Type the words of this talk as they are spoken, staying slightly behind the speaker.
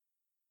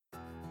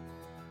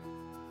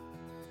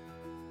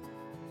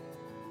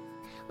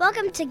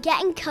Welcome to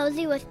Getting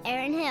Cozy with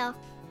Erin Hill.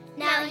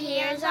 Now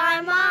here's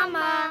our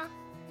mama.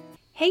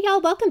 Hey y'all,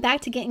 welcome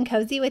back to Getting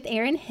Cozy with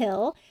Erin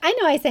Hill. I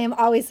know I say I'm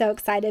always so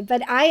excited,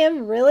 but I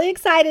am really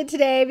excited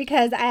today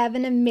because I have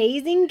an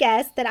amazing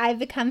guest that I've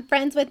become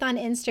friends with on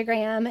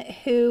Instagram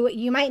who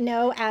you might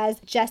know as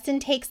Justin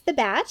Takes the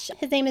Batch.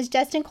 His name is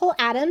Justin Cole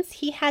Adams.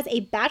 He has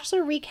a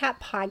Bachelor Recap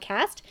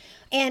podcast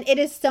and it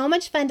is so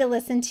much fun to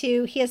listen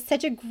to. He has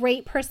such a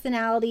great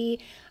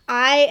personality.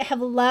 I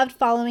have loved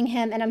following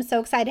him and I'm so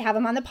excited to have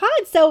him on the pod.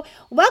 So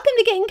welcome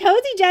to Getting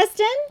Cozy,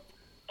 Justin.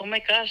 Oh my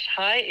gosh.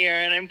 Hi,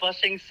 Erin. I'm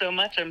blushing so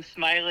much. I'm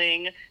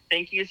smiling.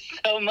 Thank you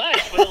so much.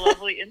 What a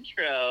lovely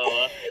intro.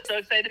 So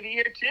excited to be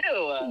here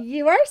too.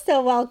 You are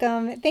so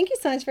welcome. Thank you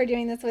so much for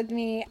doing this with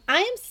me. I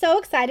am so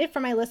excited for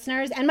my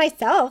listeners and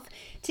myself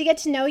to get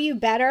to know you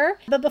better.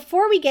 But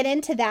before we get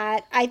into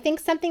that, I think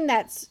something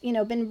that's,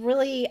 been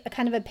really a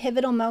kind of a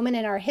pivotal moment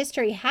in our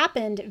history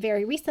happened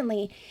very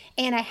recently.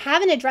 And I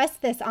haven't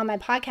addressed this on my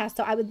podcast.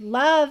 So I would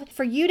love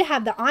for you to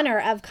have the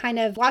honor of kind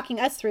of walking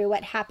us through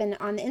what happened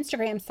on the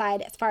Instagram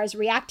side as far as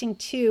reacting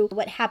to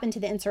what happened to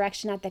the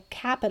insurrection at the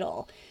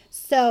Capitol.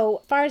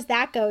 So as far as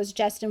that goes,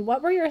 Justin,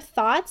 what were your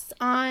thoughts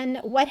on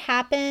what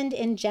happened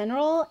in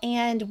general?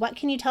 And what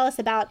can you tell us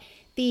about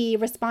the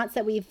response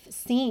that we've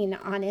seen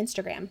on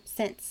Instagram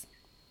since?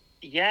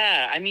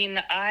 Yeah,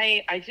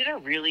 I did a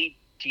really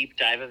deep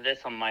dive of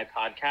this on my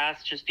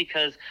podcast just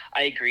because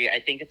I agree.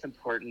 I think it's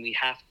important. We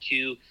have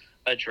to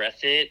address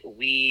it.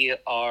 We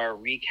are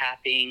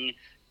recapping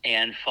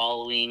and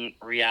following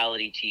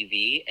reality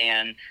TV.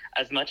 And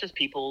as much as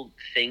people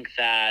think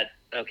that,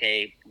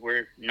 okay,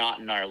 we're not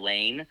in our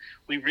lane,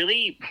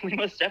 we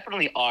most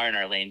definitely are in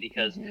our lane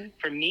because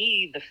for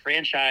me, the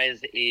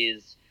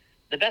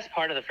best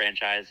part of the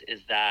franchise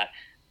is that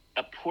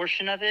a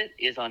portion of it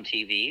is on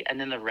TV and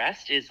then the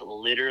rest is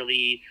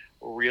literally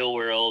real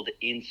world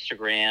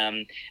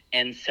Instagram.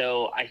 And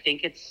so I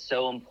think it's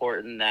so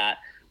important that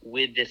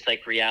with this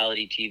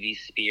reality TV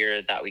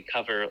sphere that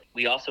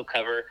we also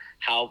cover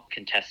how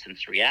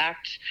contestants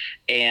react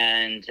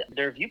and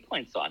their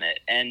viewpoints on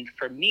it. And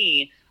for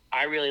me,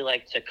 I really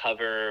like to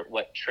cover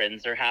what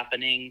trends are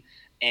happening.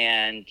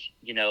 And,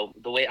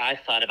 the way I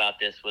thought about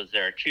this was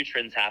there are two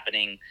trends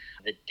happening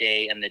the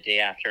day and the day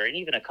after, and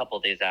even a couple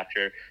of days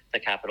after the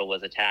Capitol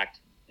was attacked.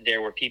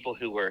 There were people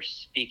who were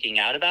speaking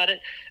out about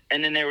it,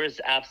 and then there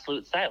was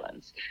absolute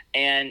silence.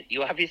 And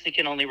you obviously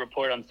can only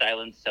report on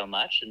silence so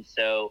much. And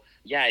so,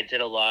 yeah, I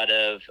did a lot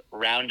of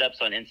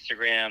roundups on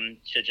Instagram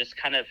to just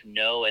kind of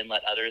know and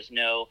let others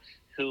know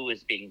who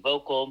was being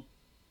vocal.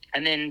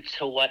 And then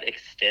to what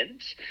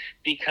extent,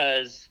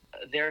 because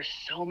there are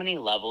so many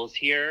levels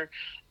here.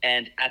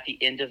 And at the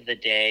end of the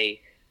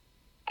day,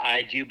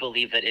 I do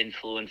believe that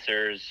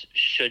influencers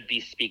should be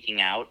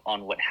speaking out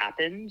on what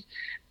happened.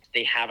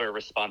 They have a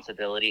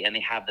responsibility and they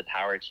have the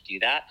power to do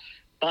that.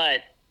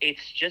 But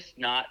it's just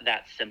not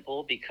that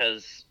simple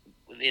because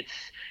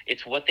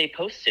it's what they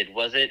posted.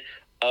 Was it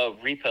a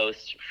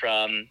repost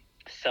from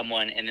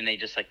someone and then they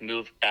just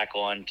moved back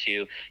on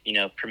to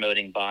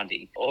promoting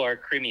Bondi or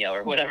Crimeo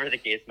or whatever the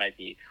case might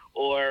be?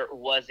 Or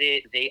was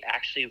it they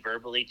actually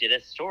verbally did a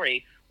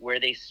story where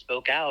they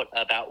spoke out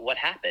about what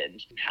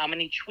happened? How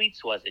many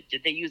tweets was it?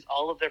 Did they use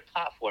all of their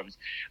platforms?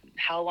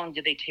 How long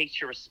did they take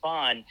to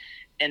respond?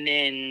 And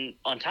then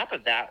on top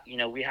of that,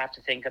 we have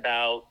to think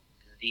about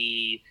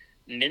the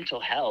mental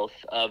health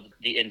of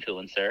the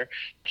influencer,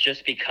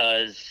 just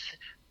because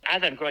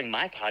as I'm growing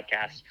my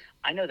podcast,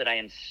 I know that I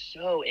am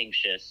so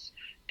anxious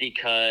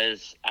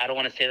because I don't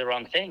want to say the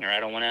wrong thing, or I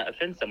don't want to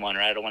offend someone,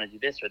 or I don't want to do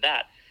this or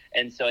that.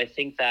 And so I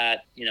think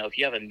that, if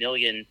you have if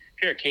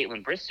you're a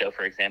Caitlin Bristowe,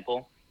 for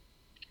example,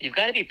 you've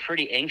got to be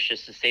pretty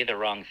anxious to say the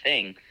wrong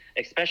thing,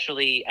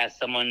 especially as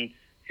someone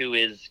who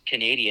is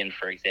Canadian,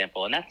 for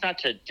example. And that's not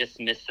to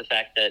dismiss the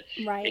fact that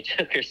It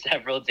took her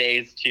several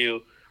days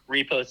to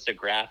repost a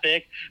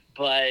graphic,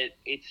 but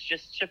it's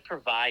just to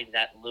provide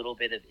that little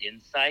bit of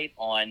insight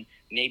on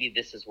maybe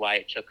this is why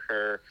it took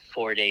her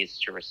 4 days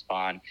to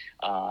respond.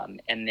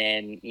 And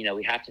then,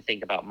 we have to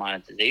think about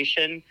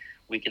monetization.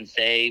 We can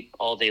say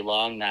all day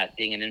long that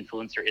being an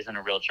influencer isn't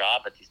a real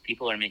job, but these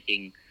people are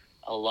making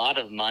a lot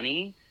of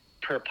money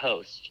per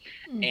post.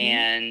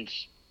 And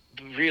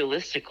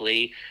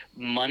realistically,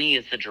 money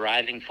is the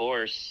driving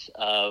force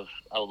of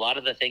a lot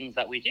of the things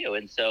that we do.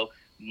 And so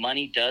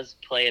money does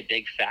play a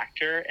big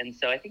factor. And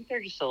so I think there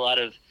are just a lot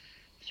of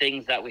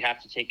things that we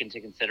have to take into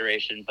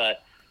consideration.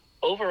 But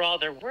overall,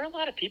 there were a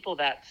lot of people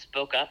that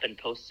spoke up and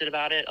posted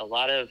about it. A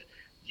lot of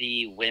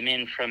the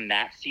women from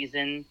that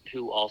season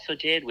who also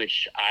did,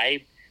 which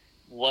I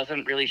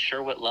wasn't really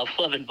sure what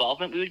level of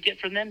involvement we would get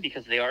from them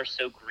because they are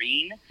so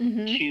green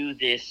to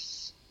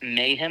this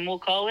mayhem, we'll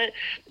call it.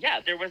 Yeah,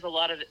 there was a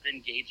lot of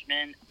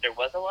engagement. There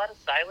was a lot of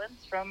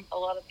silence from a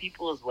lot of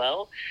people as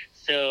well.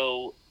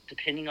 So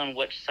depending on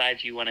which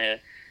side you want to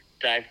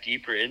dive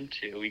deeper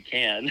into, we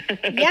can.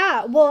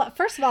 Yeah. Well,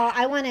 first of all,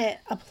 I want to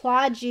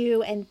applaud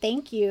you and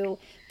thank you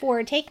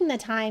for taking the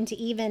time to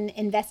even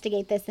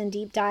investigate this and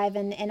deep dive.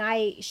 And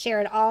I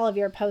shared all of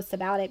your posts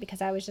about it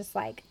because I was just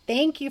like,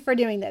 thank you for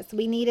doing this.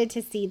 We needed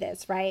to see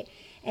this, right?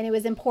 And it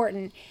was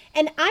important.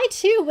 And I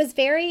too was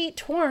very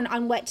torn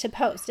on what to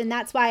post. And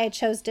that's why I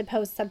chose to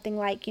post something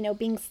like,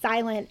 being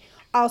silent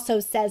also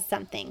says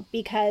something,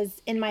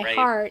 because in my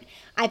heart,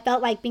 I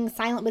felt like being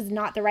silent was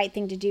not the right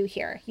thing to do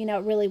here.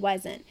 It really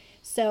wasn't.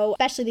 So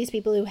especially these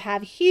people who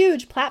have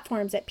huge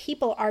platforms that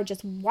people are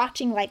just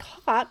watching like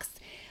hawks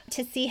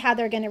to see how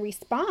they're going to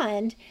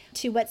respond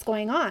to what's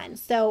going on.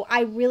 So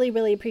I really,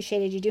 really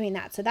appreciated you doing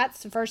that. So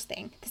that's the first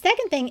thing. The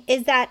second thing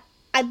is that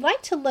I'd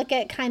like to look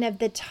at kind of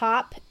the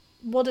top,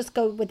 we'll just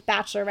go with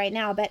Bachelor right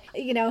now, but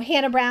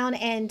Hannah Brown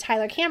and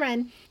Tyler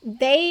Cameron,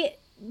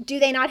 do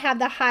they not have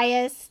the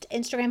highest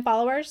Instagram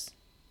followers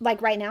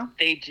like right now?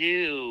 They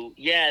do.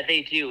 Yeah,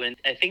 they do. And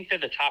I think they're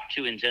the top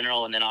two in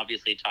general, and then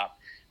obviously top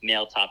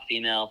male, top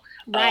female.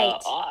 Right.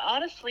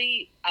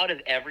 Honestly, out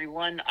of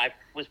everyone, I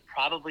was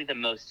probably the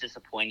most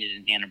disappointed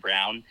in Hannah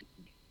Brown.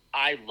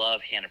 I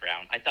love Hannah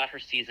Brown. I thought her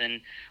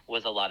season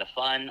was a lot of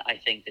fun. I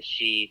think that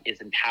she is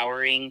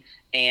empowering,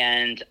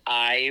 and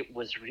I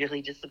was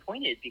really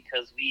disappointed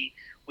because we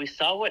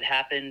saw what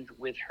happened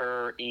with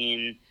her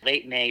in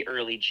late May,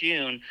 early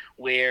June,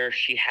 where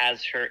she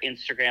has her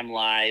Instagram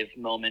live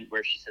moment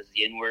where she says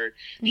the N-word.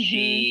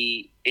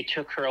 Mm-hmm. It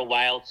took her a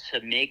while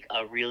to make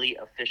a really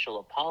official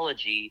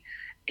apology.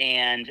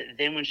 And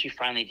then when she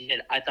finally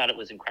did, I thought it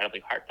was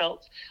incredibly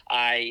heartfelt.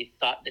 I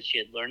thought that she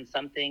had learned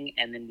something.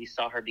 And then we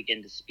saw her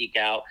begin to speak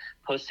out,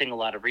 posting a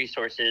lot of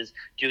resources,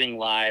 doing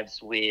lives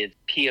with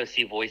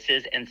POC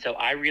voices. And so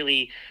I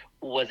really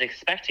was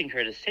expecting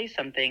her to say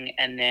something,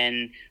 and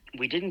then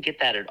we didn't get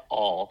that at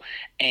all.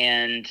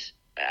 And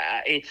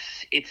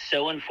it's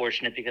so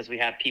unfortunate because we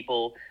have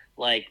people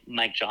like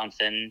Mike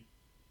Johnson,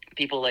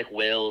 people like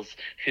Wills,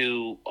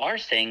 who are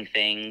saying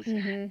things,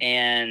 mm-hmm.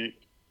 and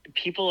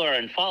people are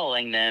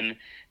unfollowing them.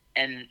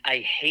 And I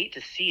hate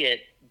to see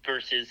it,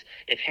 versus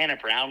if Hannah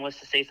Brown was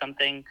to say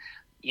something,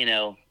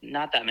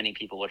 not that many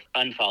people would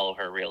unfollow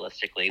her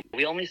realistically.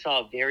 We only saw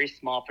a very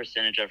small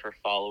percentage of her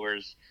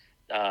followers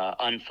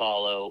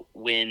unfollow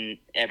when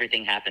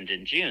everything happened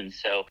in June.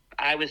 So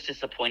I was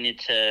disappointed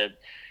to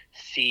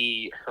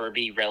see her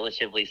be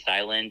relatively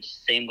silent.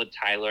 Same with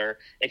Tyler,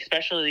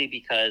 especially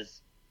because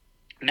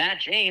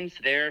Matt James,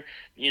 their,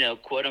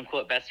 quote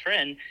unquote best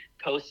friend,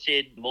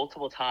 posted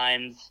multiple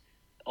times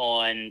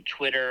on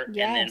Twitter,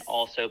 yes. And then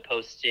also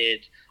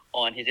posted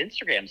on his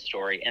Instagram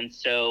story. And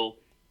so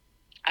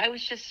I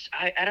was just,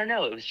 I don't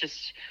know.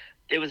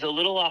 It was a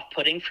little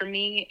off-putting for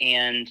me.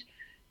 And,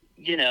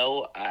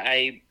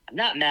 I'm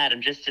not mad.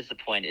 I'm just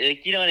disappointed.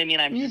 Like, you know what I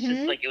mean? I'm just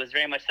like, it was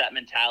very much that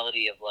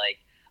mentality of like,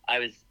 I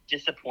was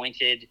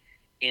disappointed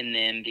in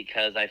them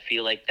because I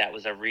feel like that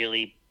was a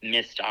really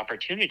missed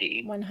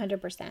opportunity.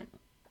 100%.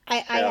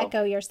 I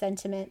echo your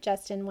sentiment,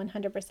 Justin,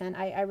 100%.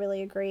 I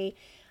really agree.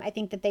 I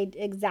think that they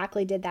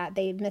exactly did that.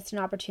 They missed an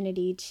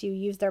opportunity to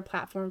use their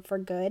platform for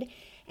good.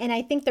 And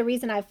I think the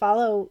reason I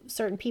follow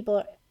certain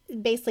people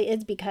basically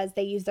is because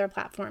they use their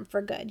platform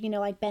for good,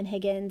 like Ben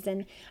Higgins.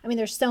 And I mean,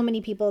 there's so many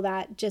people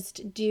that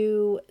just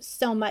do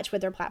so much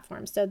with their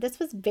platform. So this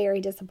was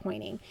very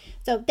disappointing.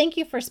 So thank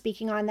you for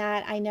speaking on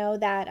that. I know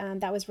that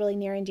that was really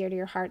near and dear to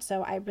your heart.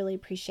 So I really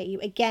appreciate you,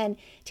 again,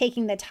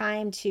 taking the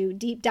time to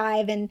deep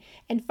dive and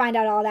find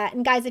out all that.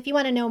 And guys, if you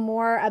want to know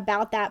more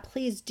about that,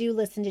 please do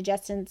listen to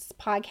Justin's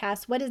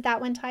podcast. What is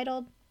that one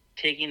titled?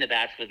 Taking the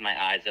Batch with My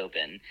Eyes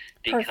Open,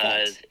 because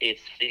Perfect.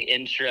 It's the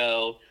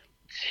intro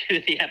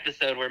to the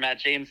episode where Matt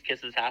James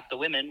kisses half the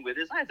women with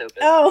his eyes open.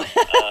 Oh,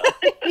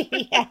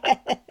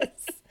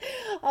 yes.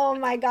 Oh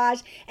my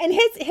gosh. And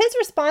his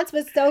response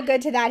was so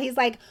good to that. He's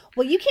like,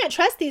 well, you can't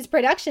trust these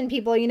production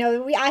people.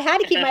 I had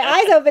to keep my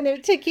eyes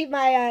open to keep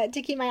my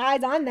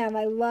eyes on them.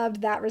 I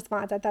loved that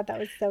response. I thought that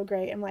was so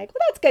great. I'm like,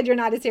 well, that's good. You're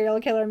not a serial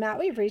killer, Matt.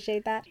 We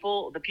appreciate that.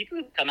 The people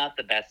who come out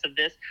the best of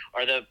this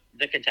are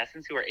the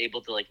contestants who are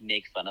able to like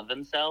make fun of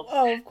themselves.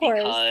 Oh, of course.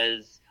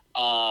 Because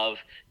of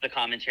the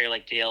commentary,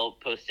 like Dale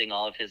posting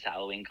all of his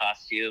Halloween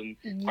costume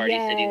Party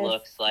City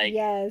looks, like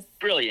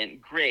brilliant,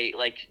 great,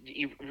 like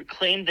you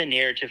claim the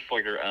narrative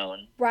for your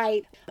own.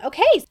 Right.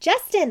 Okay,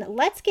 Justin,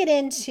 let's get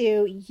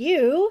into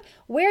you,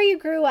 where you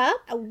grew up,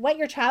 what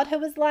your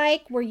childhood was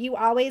like. Were you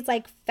always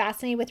like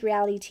fascinated with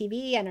reality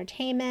TV,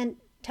 entertainment?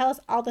 Tell us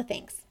all the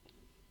things.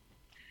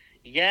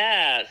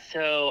 Yeah,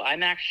 so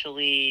I'm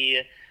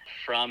actually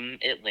from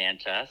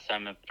Atlanta, so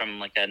I'm from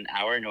like an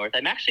hour north.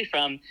 I'm actually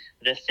from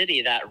the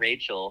city that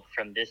Rachel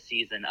from this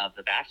season of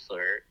The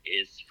Bachelor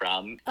is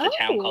from, a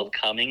town called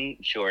Cumming,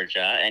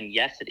 Georgia. And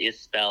yes, it is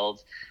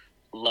spelled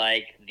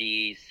like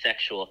the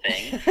sexual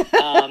thing.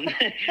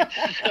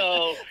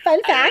 So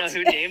Fun fact. I don't know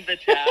who named the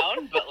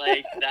town, but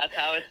like that's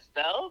how it's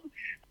spelled.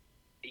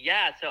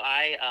 Yeah, so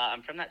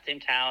I'm from that same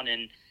town,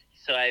 and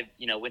so I,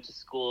 went to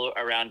school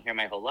around here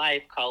my whole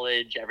life,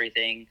 college,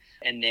 everything.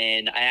 And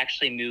then I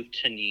actually moved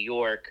to New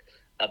York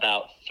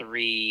about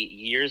 3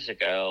 years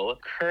ago.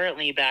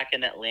 Currently back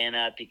in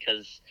Atlanta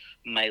because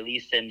my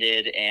lease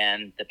ended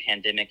and the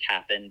pandemic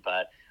happened,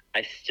 but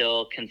I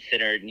still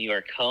consider New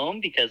York home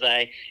because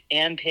I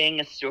am paying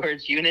a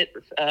storage unit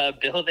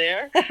bill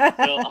there.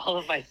 So all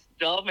of my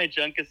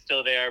junk is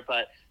still there,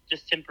 but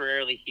just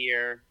temporarily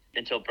here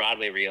until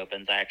Broadway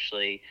reopens. I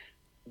actually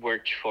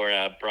worked for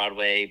a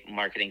Broadway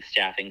marketing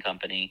staffing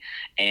company,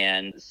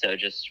 and so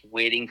just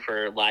waiting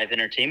for live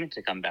entertainment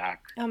to come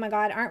back. Oh my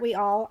God, aren't we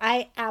all?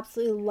 I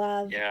absolutely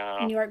love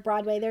New York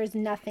Broadway. There's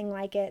nothing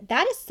like it.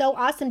 That is so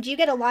awesome. Do you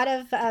get a lot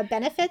of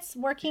benefits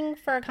working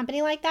for a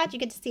company like that? Do you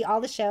get to see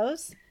all the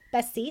shows?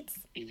 Best seats?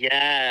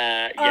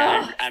 Yeah.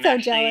 Oh, I'm so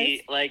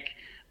actually jealous.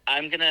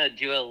 I'm gonna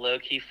do a low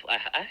key.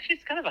 Actually,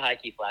 it's kind of a high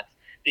key flex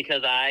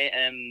because I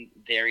am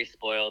very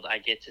spoiled. I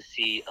get to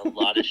see a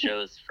lot of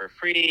shows for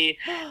free,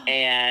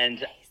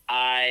 and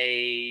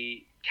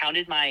I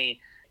counted my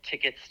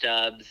ticket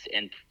stubs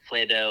and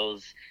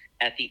Play-Dohs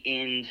at the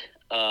end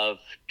of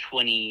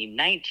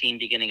 2019,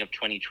 beginning of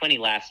 2020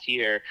 last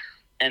year,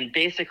 and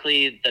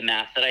basically the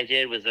math that I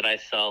did was that I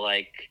saw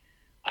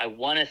I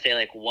want to say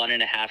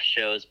 1.5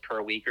 shows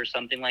per week or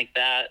something like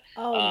that.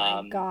 Oh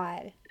my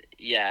God.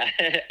 Yeah.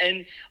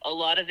 And a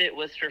lot of it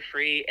was for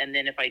free. And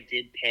then if I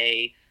did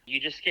pay, you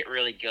just get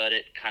really good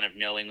at kind of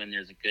knowing when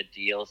there's a good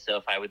deal. So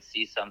if I would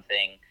see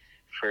something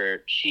for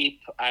cheap,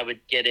 I would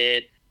get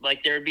it.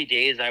 There would be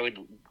days I would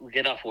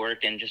get off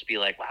work and just be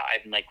like, wow,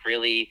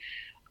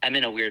 I'm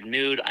in a weird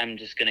mood. I'm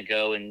just going to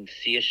go and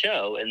see a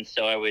show. And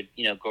so I would,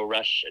 go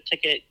rush a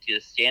ticket, do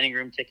a standing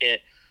room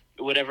ticket,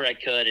 whatever I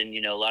could. And,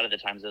 a lot of the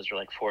times those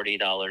were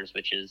 $40,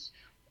 which is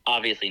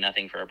obviously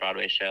nothing for a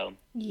Broadway show.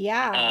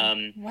 Yeah.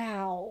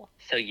 Wow.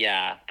 So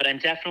yeah, but I'm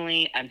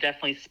definitely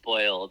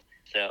spoiled.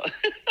 So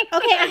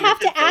okay, I have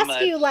to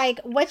ask you,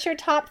 what's your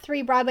top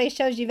 3 Broadway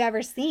shows you've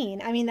ever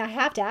seen? I mean, I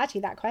have to ask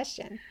you that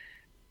question.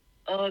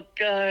 Oh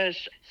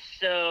gosh.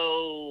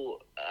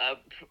 So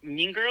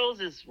Mean Girls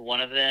is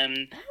one of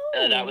them.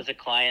 Oh. That was a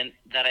client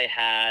that I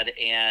had,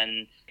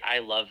 and I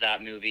love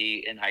that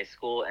movie in high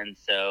school. And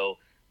so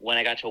when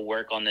I got to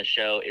work on the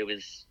show, it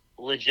was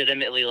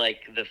legitimately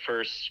the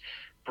first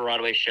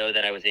Broadway show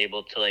that I was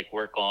able to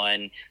work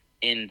on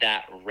in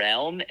that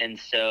realm. And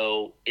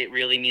so it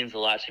really means a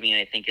lot to me.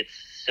 And I think it's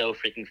so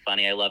freaking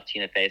funny. I love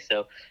Tina Fey.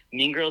 So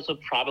Mean Girls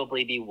would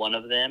probably be one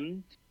of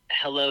them.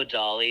 Hello,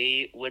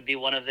 Dolly would be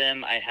one of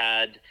them. I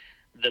had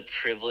the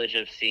privilege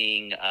of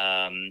seeing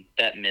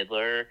Bette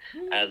Midler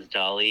as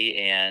Dolly.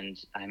 And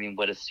I mean,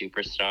 what a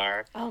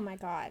superstar. Oh my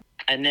God.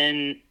 And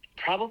then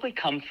probably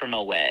Come From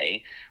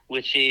Away,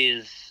 which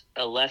is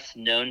a less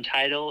known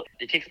title.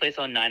 It takes place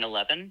on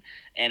 9/11,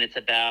 and it's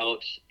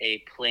about a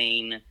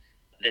plane.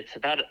 It's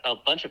about a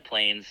bunch of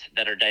planes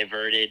that are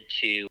diverted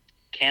to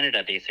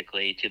Canada,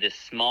 basically, to this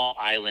small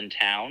island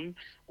town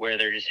where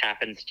there just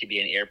happens to be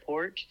an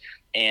airport.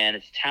 And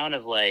it's a town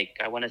of I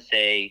want to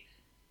say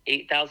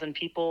 8,000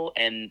 people,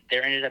 and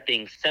there ended up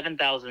being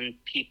 7,000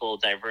 people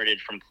diverted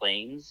from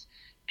planes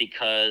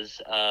because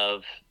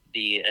of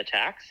the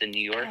attacks in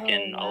New York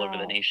and all over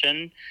the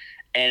nation.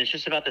 And it's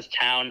just about this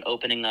town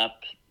opening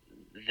up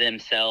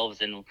themselves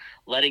and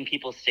letting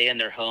people stay in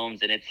their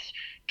homes. And it's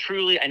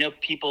truly, I know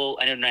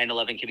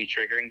 9/11 can be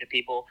triggering to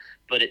people,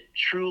 but it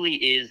truly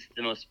is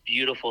the most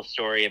beautiful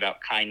story about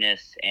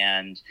kindness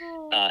and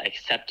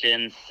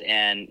acceptance.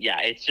 And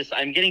yeah, it's just,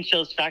 I'm getting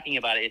chills talking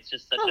about it. It's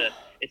just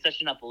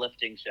such an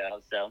uplifting show.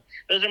 So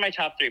those are my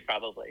top 3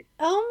 probably.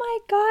 Oh my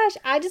gosh.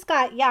 I just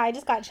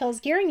got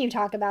chills hearing you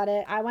talk about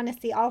it. I want to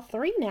see all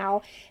 3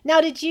 now.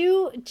 Now, do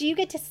you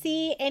get to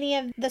see any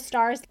of the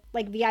stars,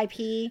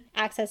 VIP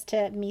access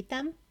to meet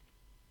them?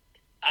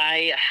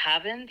 I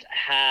haven't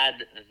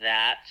had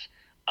that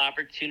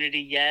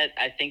opportunity yet.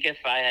 I think if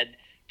I had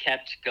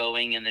kept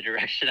going in the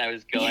direction I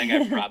was going,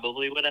 I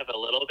probably would have a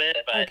little bit.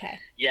 But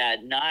yeah,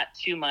 not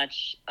too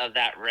much of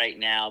that right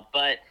now.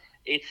 But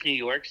it's New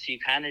York, so you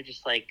kind of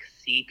just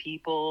see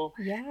people.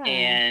 Yeah.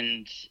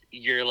 And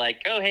you're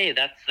like, oh, hey,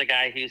 that's the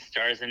guy who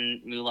stars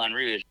in Moulin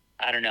Rouge.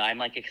 I don't know. I'm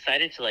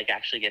excited to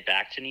actually get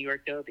back to New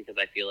York though, because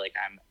I feel like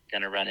I'm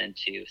gonna run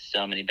into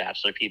so many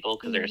Bachelor people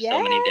because there's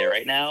so many there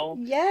right now.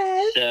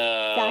 Yes.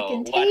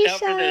 So watch out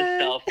for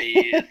those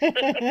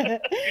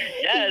selfies.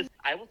 Yes,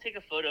 I will take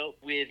a photo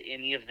with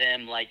any of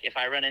them. If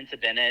I run into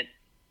Bennett,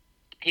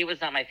 he was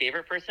not my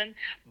favorite person,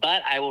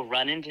 but I will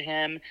run into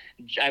him.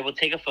 I will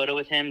take a photo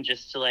with him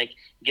just to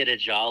get a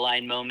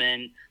jawline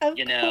moment. Of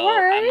course.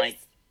 I'm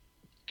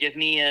give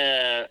me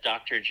a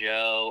Dr.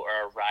 Joe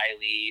or a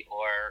Riley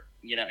or,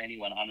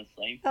 anyone,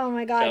 honestly. Oh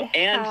my God,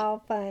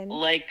 how fun.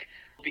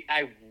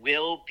 I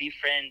will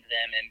befriend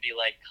them and be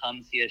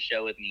come see a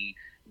show with me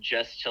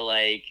just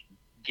to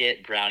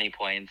get brownie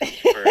points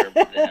for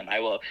them. I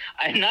will.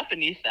 I'm not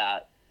beneath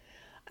that.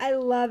 I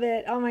love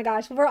it. Oh my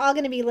gosh. We're all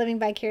going to be living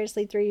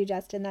vicariously through you,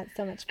 Justin. That's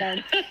so much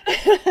fun.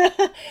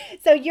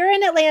 So you're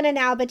in Atlanta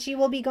now, but you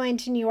will be going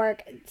to New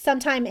York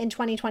sometime in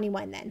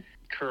 2021 then.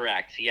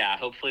 Correct. Yeah.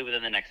 Hopefully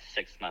within the next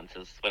 6 months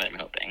is what I'm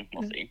hoping.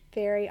 We'll see.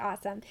 Very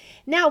awesome.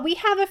 Now we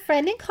have a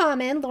friend in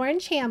common, Lauren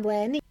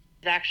Chamblin. He's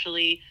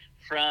actually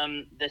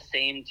from the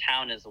same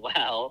town as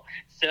well.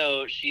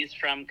 So she's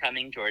from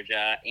Cumming,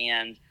 Georgia,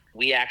 and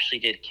we actually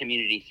did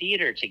community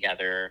theater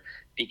together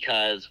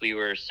because we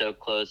were so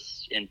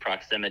close in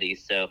proximity.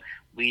 So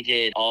we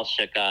did All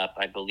Shook Up,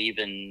 I believe,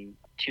 in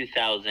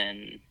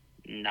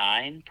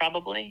 2009,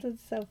 probably.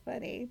 That's so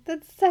funny.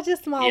 That's such a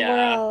small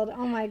world.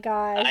 Oh my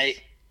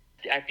gosh.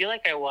 I feel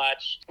like I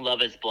watched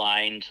Love is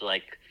Blind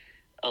like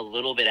a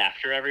little bit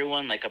after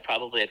everyone, like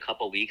probably a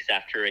couple weeks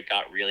after it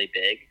got really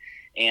big.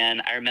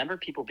 And I remember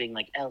people being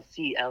like,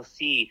 LC,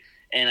 LC.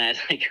 And I was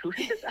like, who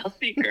is this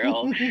LC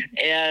girl?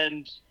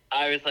 And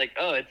I was like,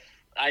 oh,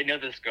 I know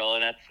this girl,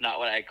 and that's not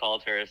what I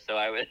called her. So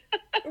I would.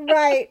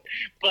 Right.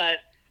 But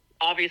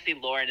obviously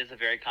Lauren is a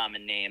very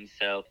common name,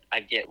 so I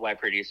get why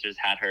producers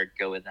had her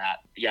go with that.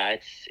 Yeah,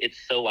 it's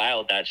so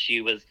wild that she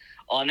was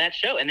on that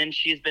show, and then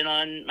she's been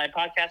on my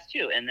podcast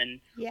too, and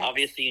then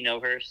obviously you know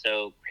her,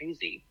 so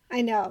crazy.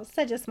 I know,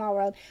 such a small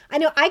world. I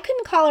know I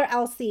couldn't call her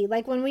LC.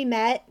 Like when we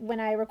met, when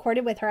I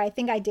recorded with her, I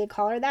think I did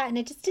call her that, and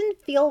it just didn't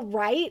feel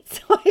right,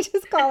 so I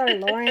just call her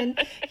Lauren.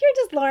 You're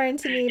just Lauren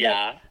to me.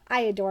 Yeah. But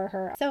I adore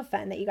her. So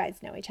fun that you guys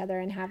know each other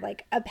and have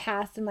like a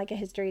past and like a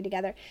history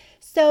together.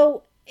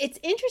 So it's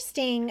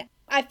interesting.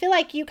 I feel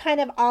like you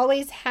kind of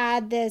always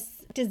had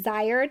this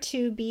desire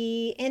to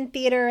be in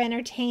theater,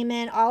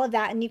 entertainment, all of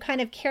that, and you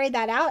kind of carried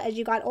that out as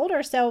you got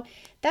older. So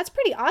that's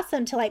pretty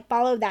awesome to like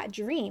follow that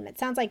dream. It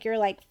sounds like you're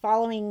like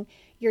following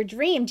your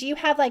dream. Do you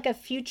have like a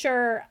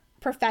future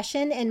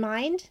profession in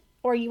mind,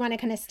 or you want to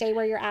kind of stay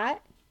where you're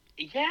at?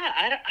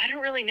 Yeah, I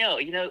don't really know.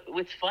 You know,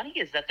 what's funny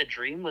is that the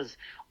dream was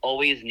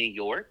always New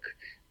York.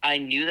 I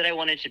knew that I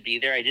wanted to be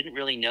there. I didn't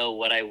really know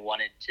what I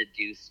wanted to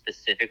do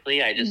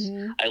specifically. I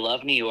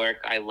love New York.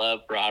 I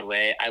love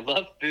Broadway. I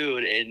love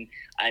food. And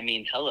I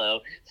mean, hello.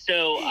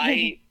 So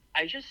the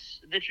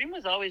dream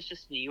was always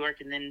just New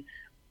York. And then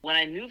when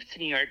I moved to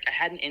New York, I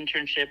had an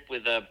internship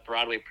with a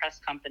Broadway press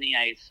company.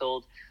 I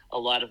sold a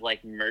lot of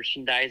like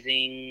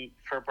merchandising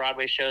for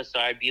Broadway shows. So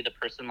I'd be the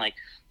person like,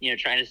 you know,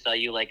 trying to sell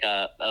you like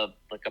a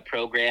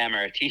program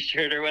or a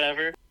t-shirt or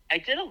whatever. I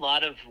did a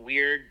lot of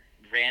weird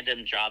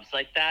random jobs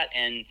like that,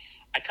 and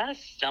I kind of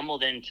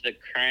stumbled into the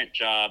current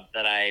job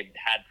that I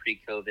had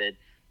pre-COVID,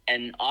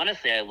 and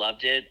honestly I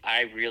loved it.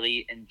 I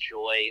really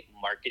enjoy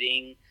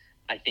marketing.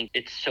 I think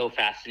it's so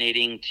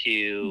fascinating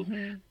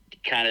to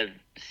kind of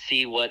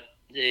see what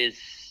is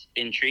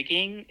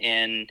intriguing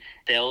and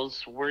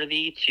sales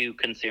worthy to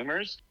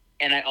consumers.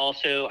 And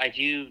I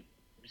do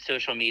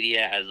social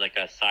media as like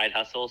a side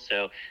hustle,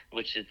 so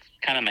which is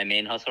kind of my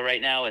main hustle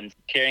right now, and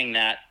carrying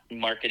that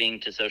marketing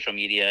to social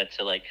media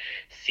to like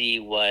see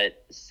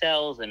what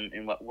sells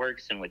and what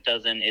works and what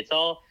doesn't. It's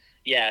all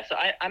so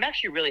I'm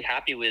actually really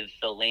happy with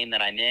the lane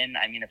that I'm in.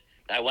 I mean, if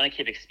I want to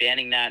keep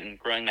expanding that and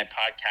growing my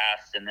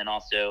podcast, and then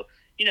also,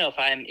 you know, if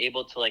I'm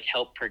able to like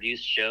help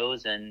produce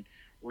shows and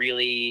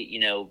really,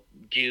 you know,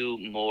 do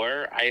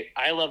more,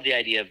 I love the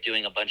idea of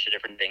doing a bunch of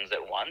different things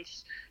at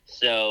once.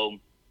 So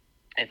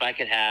if I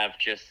could have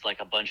just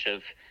like a bunch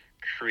of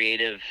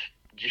creative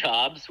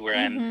jobs where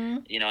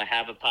I'm, you know, I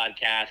have a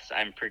podcast,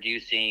 I'm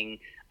producing,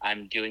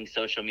 I'm doing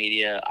social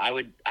media, I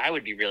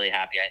would be really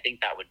happy. I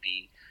think that would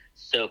be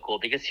so cool,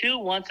 because who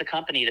wants a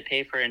company to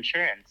pay for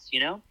insurance,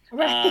 you know?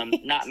 Right.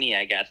 Not me,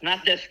 I guess,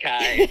 not this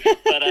guy,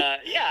 but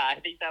yeah, I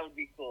think that would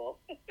be cool.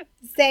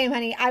 Same,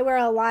 honey. I wear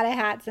a lot of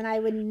hats and I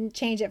wouldn't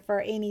change it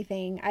for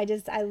anything. I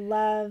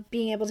love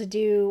being able to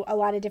do a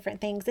lot of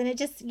different things. And it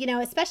just, you know,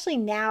 especially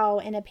now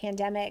in a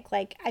pandemic,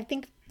 like I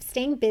think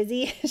staying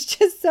busy is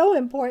just so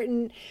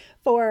important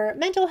for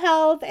mental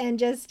health and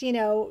just, you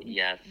know,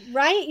 yes.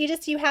 Right?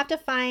 You have to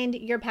find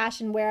your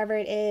passion wherever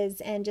it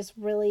is and just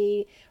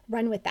really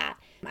run with that.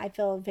 I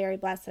feel very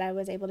blessed that I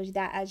was able to do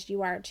that, as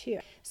you are too.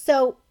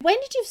 So when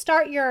did you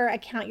start your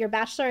account, your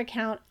Bachelor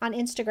account on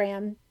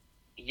Instagram?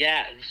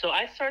 Yeah, so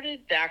I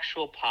started the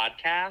actual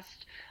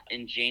podcast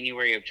in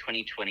January of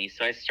 2020.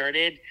 So I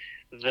started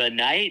the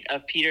night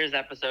of Peter's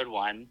episode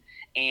 1,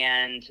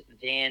 and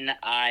then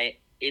I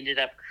ended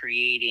up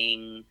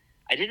creating,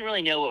 I didn't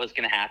really know what was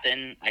going to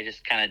happen. I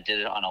just kind of did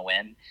it on a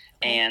whim.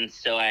 And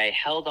so I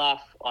held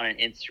off on an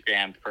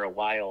Instagram for a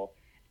while.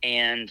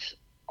 And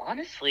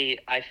honestly,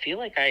 I feel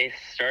like I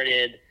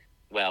started,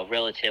 well,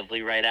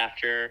 relatively right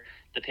after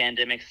the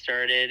pandemic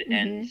started.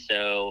 And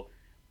so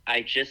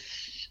I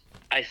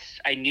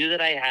knew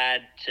that I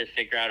had to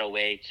figure out a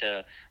way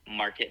to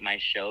market my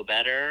show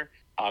better.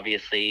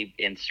 Obviously,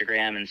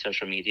 Instagram and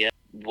social media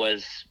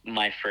was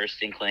my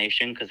first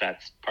inclination because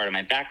that's part of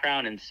my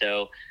background. And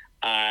so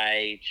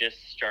I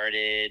just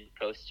started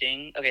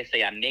posting. Okay, so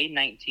yeah, May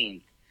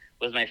 19th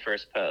was my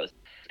first post.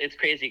 It's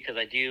crazy because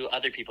I do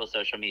other people's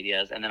social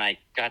medias, and then I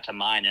got to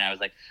mine and I was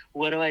like,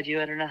 what do? I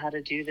don't know how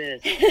to do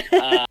this.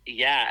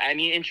 Yeah, I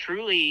mean, and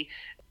truly,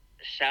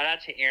 shout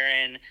out to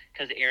Erin,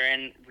 because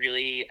Erin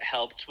really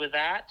helped with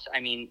that.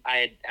 I mean, I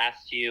had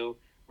asked you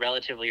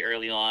relatively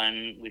early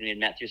on when we had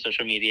met through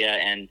social media,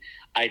 and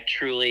I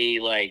truly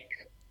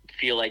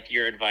feel like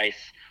your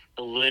advice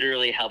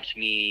literally helped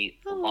me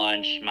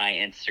launch my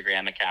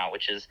Instagram account,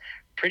 which is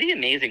pretty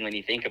amazing when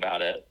you think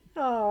about it.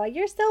 Oh,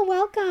 you're so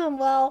welcome.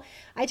 Well,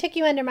 I took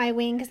you under my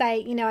wing because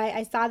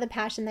I saw the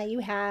passion that you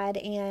had,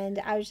 and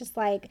I was just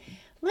like,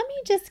 let me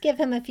just give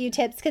him a few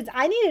tips because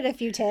I needed a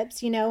few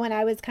tips, when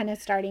I was kind of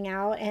starting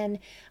out. And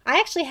I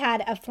actually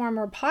had a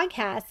former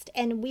podcast,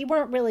 and we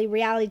weren't really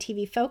reality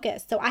TV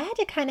focused. So I had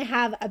to kind of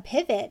have a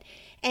pivot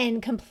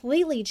and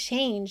completely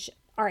change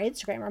our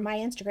Instagram or my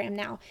Instagram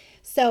now.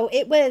 So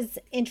it was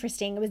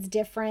interesting. It was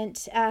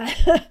different.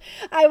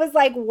 I was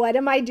like, what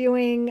am I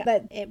doing?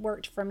 But it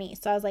worked for me.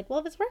 So I was like, well,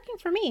 if it's working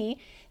for me,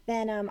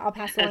 then I'll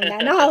pass along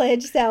that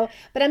knowledge. So,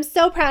 but I'm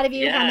so proud of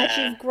you, how much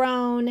you've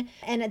grown.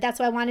 And that's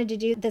why I wanted to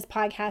do this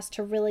podcast,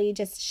 to really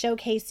just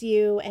showcase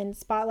you and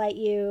spotlight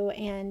you.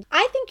 And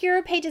I think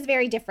your page is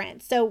very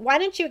different. So why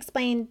don't you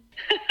explain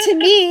to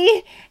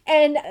me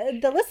and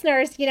the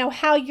listeners,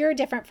 how you're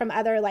different from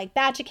other like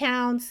batch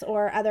accounts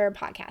or other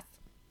podcasts?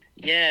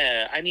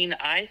 Yeah, I mean,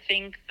 I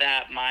think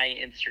that my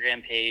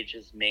Instagram page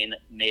is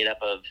made up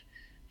of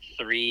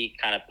three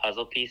kind of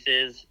puzzle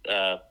pieces.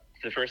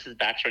 The first is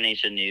Bachelor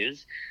Nation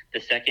news. The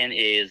second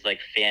is like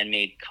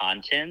fan-made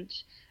content,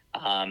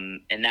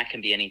 and that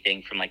can be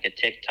anything from like a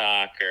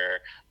TikTok or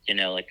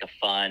like a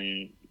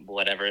fun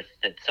whatever,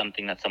 that's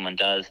something that someone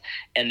does.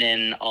 And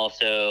then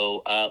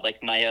also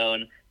like my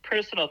own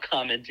personal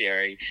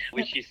commentary,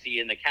 which you see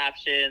in the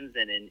captions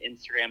and in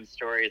Instagram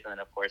stories, and then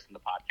of course in the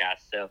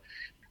podcast. So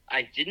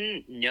I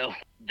didn't know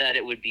that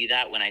it would be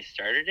that when I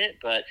started it,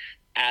 but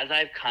as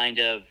I've kind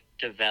of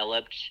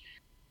developed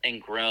and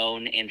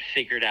grown and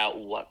figured out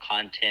what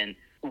content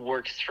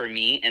works for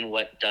me and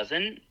what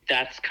doesn't,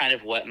 that's kind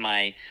of what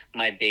my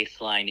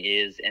baseline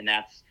is. And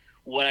that's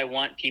what I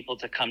want people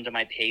to come to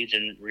my page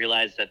and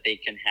realize that they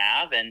can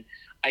have. And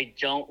I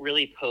don't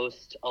really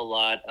post a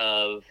lot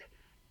of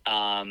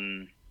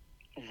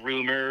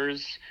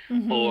rumors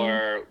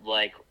or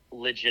like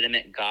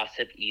legitimate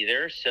gossip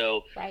either.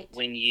 So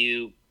when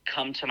you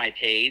come to my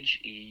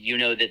page,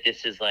 that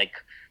this is like,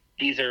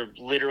 these are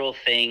literal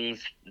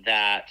things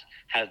that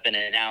have been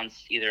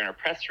announced either in a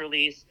press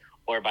release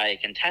or by a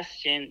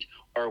contestant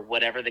or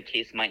whatever the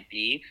case might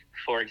be.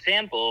 For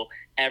example,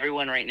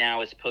 everyone right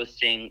now is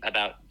posting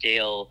about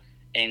Dale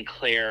and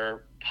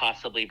Claire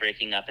possibly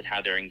breaking up and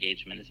how their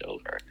engagement is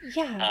over.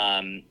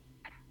 Yeah.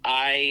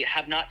 I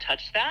have not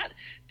touched that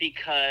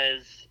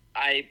because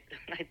I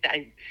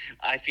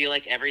feel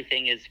like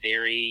everything is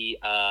very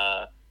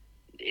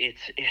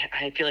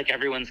I feel like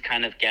everyone's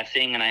kind of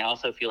guessing, and I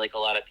also feel like a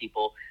lot of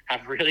people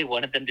have really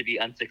wanted them to be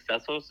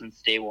unsuccessful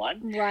since day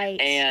one. Right.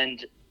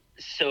 And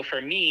so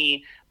for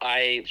me,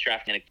 I was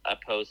drafting a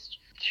post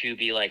to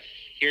be like,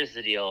 here's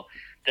the deal.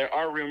 There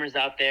are rumors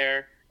out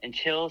there.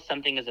 Until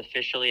something is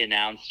officially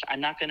announced, I'm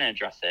not going to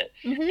address it.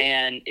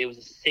 And it was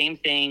the same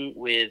thing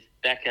with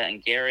Becca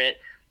and Garrett.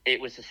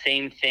 It was the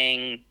same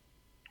thing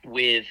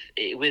with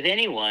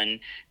anyone,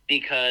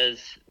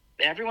 because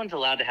everyone's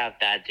allowed to have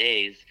bad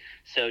days.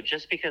 So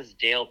just because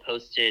Dale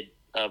posted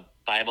a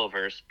Bible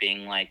verse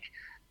being like,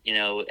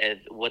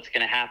 what's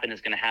going to happen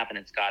is going to happen.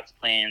 It's God's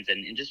plans.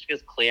 And just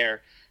because Claire's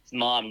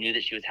mom knew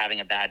that she was having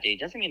a bad day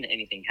doesn't mean that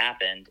anything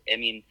happened. I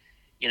mean,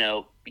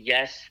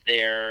 yes,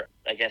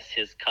 I guess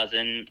his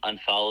cousin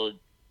unfollowed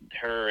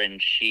her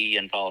and she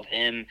unfollowed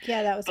him.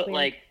 Yeah, that was but weird.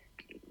 Like,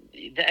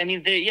 I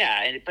mean,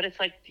 but it's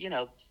like,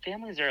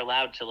 families are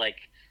allowed to like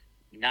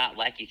not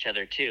like each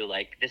other too.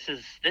 Like this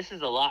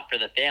is a lot for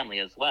the family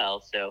as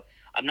well. So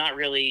I'm not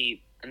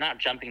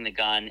jumping the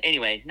gun.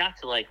 Anyway, not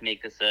to like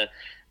make this a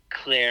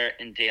Claire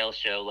and Dale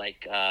show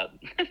like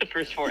the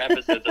first 4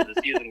 episodes of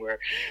the season were,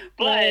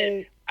 but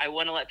right. I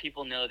want to let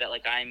people know that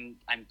like I'm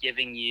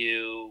giving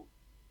you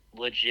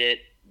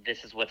legit,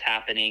 this is what's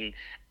happening,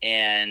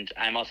 and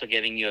I'm also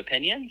giving you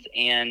opinions,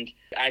 and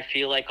I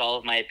feel like all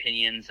of my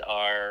opinions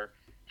are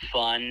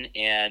fun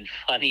and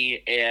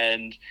funny,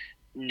 and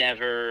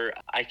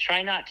I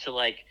try not to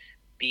like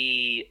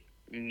be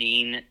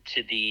mean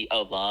to the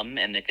alum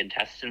and the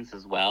contestants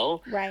as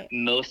well. Right.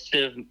 Most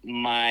of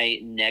my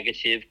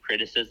negative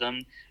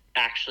criticism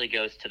actually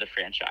goes to the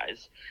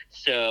franchise.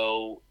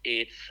 So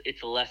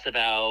it's less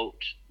about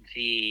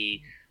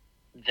the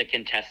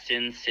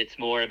contestants. It's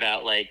more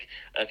about like,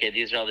 okay,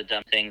 these are all the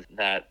dumb things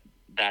that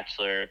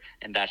Bachelor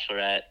and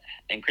Bachelorette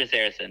and Chris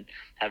Harrison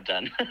have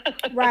done.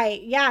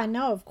 Right. Yeah,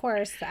 no, of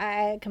course.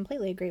 I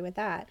completely agree with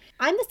that.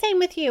 I'm the same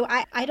with you.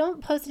 I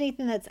don't post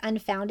anything that's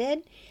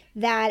unfounded,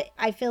 that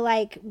I feel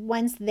like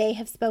once they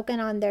have spoken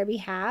on their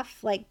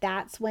behalf, like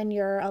that's when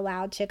you're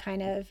allowed to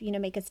kind of,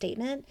 make a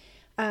statement.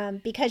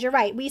 Because you're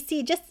right. We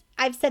see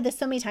I've said this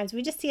so many times,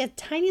 we just see a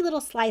tiny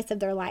little slice of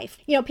their life.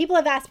 People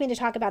have asked me to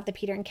talk about the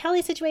Peter and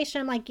Kelly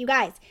situation. I'm like, you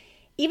guys,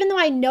 even though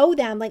I know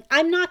them, like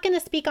I'm not going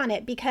to speak on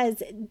it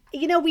because,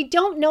 we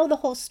don't know the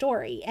whole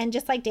story. And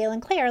just like Dale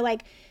and Claire,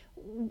 like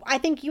I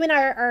think you and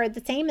I are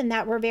the same in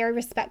that we're very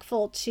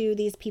respectful to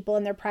these people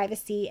and their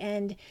privacy.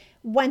 And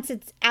once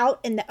it's out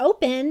in the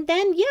open,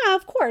 then yeah,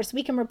 of course,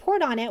 we can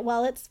report on it.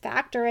 Well, it's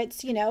fact, or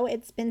it's,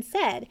 it's been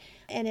said,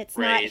 and it's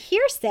not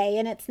hearsay,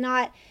 and it's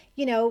not,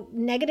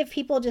 negative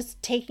people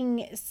just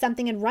taking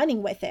something and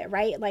running with it,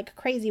 right? Like a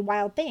crazy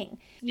wild thing.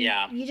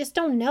 You just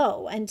don't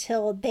know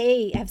until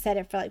they have said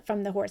it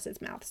from the horse's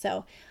mouth.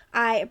 So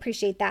I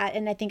appreciate that.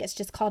 And I think it's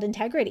just called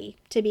integrity,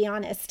 to be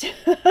honest.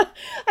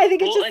 I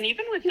think it's just and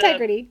even with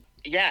integrity.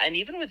 And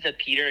even with the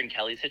Peter and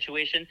Kelly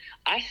situation,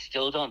 I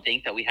still don't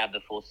think that we have the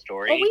full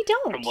story. Oh, we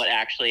don't. From what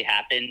actually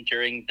happened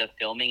during the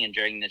filming and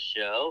during the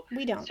show.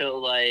 We don't.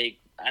 So,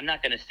 I'm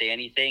not going to say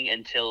anything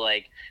until,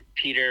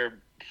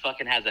 Peter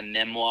fucking has a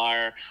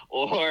memoir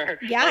or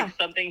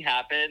something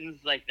happens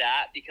like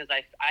that, because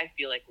I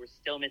feel like we're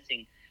still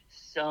missing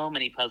so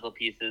many puzzle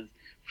pieces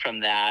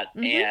from that.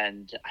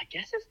 And I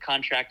guess his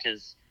contract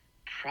is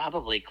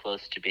probably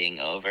close to being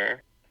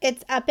over.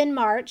 It's up in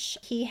March.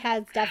 He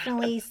has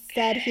definitely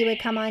said he would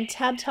come on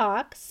Tub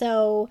Talk.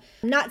 So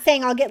I'm not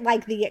saying I'll get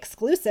the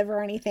exclusive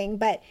or anything,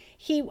 but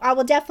I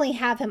will definitely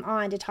have him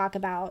on to talk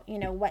about,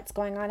 what's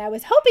going on. I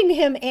was hoping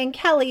him and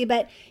Kelly,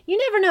 but you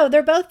never know.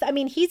 They're both,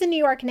 he's in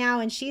New York now,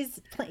 and she's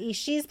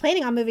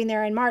planning on moving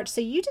there in March.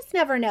 So you just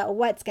never know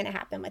what's going to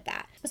happen with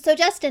that. So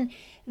Justin,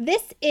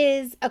 this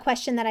is a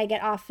question that I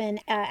get often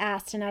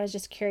asked, and I was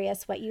just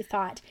curious what you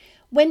thought.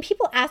 When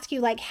people ask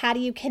you, how do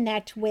you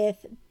connect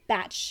with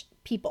Batch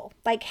people?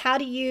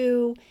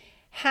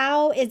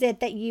 How is it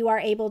that you are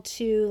able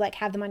to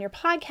have them on your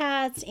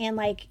podcast and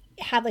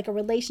have a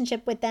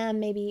relationship with them,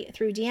 maybe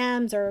through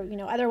DMs or,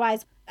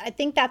 otherwise? I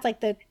think that's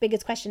the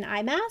biggest question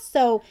I'm asked.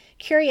 So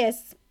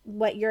curious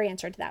what your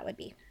answer to that would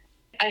be.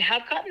 I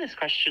have gotten this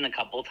question a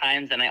couple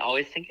times, and I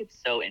always think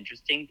it's so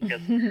interesting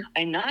because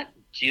I'm not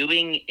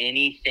doing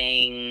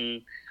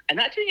anything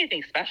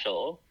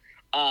special.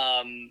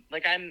 I'm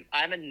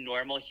a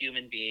normal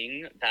human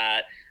being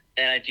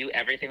and I do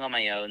everything on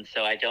my own.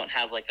 So I don't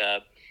have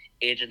a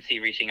agency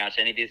reaching out to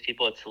any of these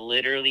people. It's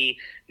literally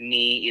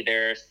me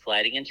either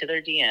sliding into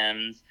their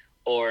DMs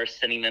or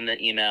sending them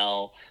the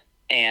email.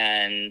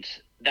 And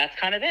that's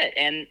kind of it.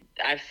 And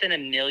I've sent a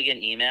million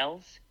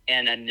emails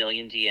and a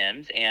million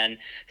DMs, and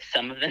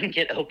some of them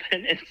get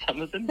open and some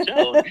of them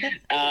don't.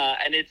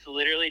 And it's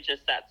literally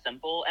just that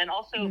simple. And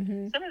also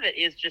some of it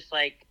is just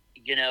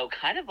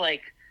kind of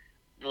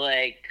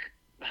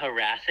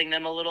harassing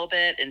them a little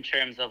bit in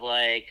terms of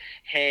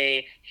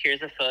hey,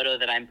 here's a photo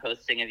that I'm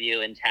posting of you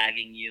and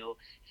tagging you.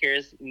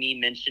 Here's me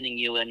mentioning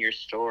you in your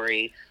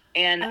story.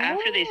 And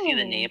after they see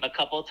the name a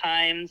couple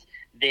times,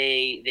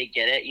 they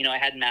get it. I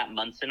had Matt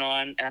Munson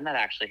on, and I'm not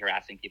actually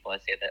harassing people. I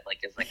say that I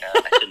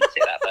shouldn't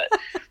say that,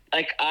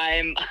 but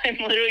I'm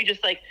literally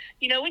just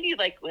when you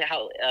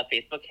how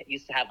Facebook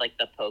used to have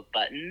the poke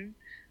button.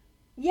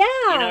 Yeah.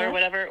 Or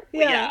whatever.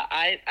 Yeah.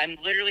 I'm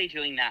literally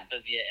doing that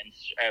via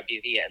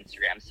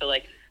Instagram. So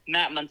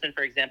Matt Munson,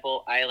 for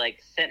example, I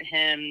sent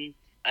him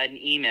an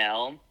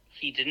email.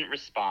 He didn't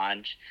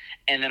respond.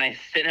 And then I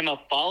sent him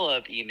a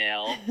follow-up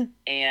email.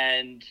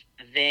 And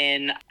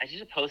then I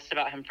did a post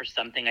about him for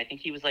something. I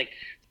think he was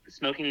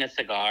smoking a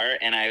cigar.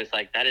 And I was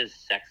that is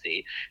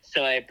sexy.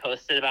 So I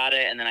posted about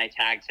it, and then I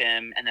tagged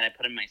him, and then I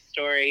put in my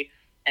story.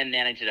 And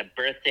then I did a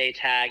birthday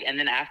tag. And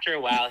then after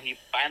a while, he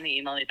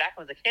finally emailed me back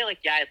and was hey,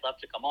 yeah, I'd love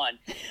to come on.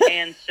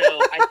 And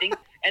so I think,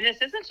 and this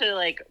isn't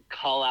to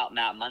call out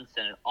Matt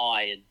Munson at all.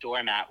 I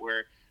adore Matt.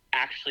 We're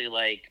actually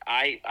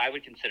I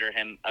would consider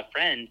him a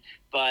friend.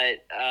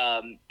 But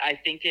I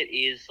think it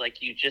is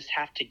you just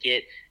have to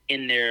get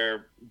in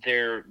their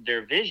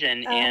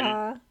vision.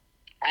 And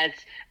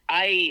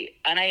I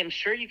am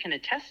sure you can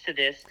attest to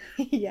this.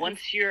 Yes.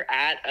 Once you're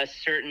at a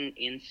certain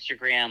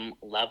Instagram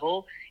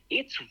level,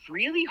 it's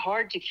really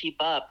hard to keep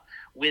up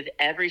with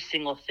every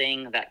single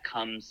thing that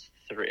comes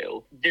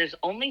through. There's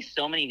only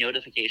so many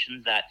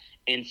notifications that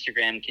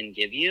Instagram can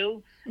give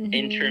you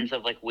in terms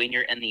of when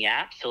you're in the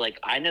app. So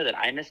I know that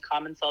I miss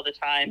comments all the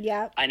time.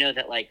 Yeah. I know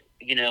that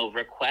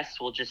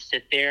requests will just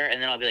sit there, and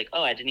then I'll be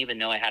oh, I didn't even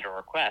know I had a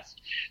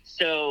request.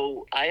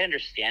 So I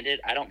understand it.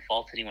 I don't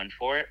fault anyone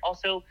for it.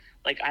 Also,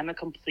 I'm a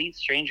complete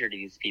stranger to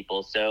these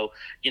people. So,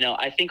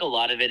 I think a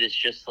lot of it is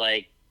just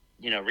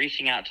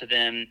reaching out to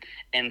them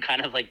and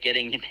kind of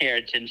getting their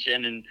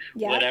attention in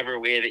whatever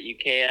way that you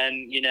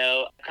can,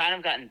 I've kind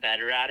of gotten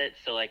better at it.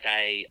 So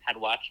I had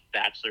watched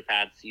Bachelor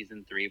Pad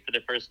season 3 for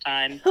the first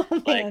time,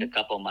 a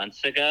couple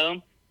months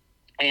ago.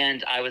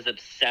 And I was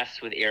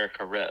obsessed with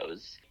Erica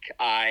Rose.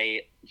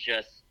 I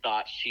just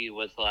thought she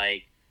was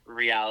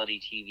reality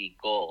TV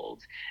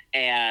gold.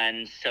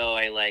 And so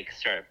I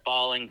started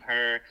following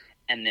her.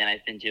 And then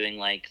I've been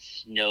doing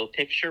snow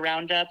picture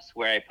roundups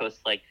where I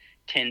post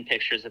 10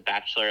 pictures of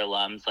Bachelor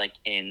alums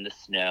in the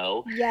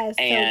snow. Yes,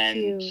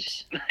 and, so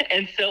cute.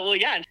 And so,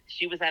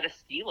 she was at a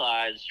ski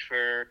lodge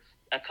for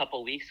a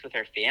couple weeks with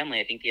her family.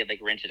 I think they had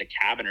rented a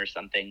cabin or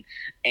something.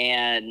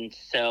 And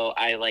so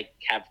I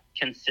have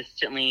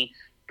consistently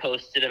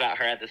posted about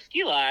her at the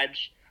ski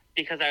lodge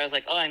because I was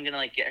I'm going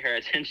to get her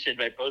attention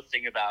by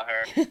posting about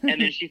her. And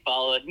then she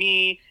followed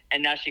me,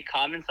 and now she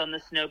comments on the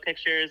snow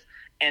pictures.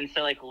 And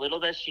so little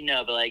does she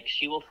know, but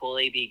she will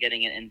fully be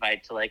getting an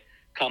invite to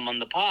come on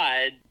the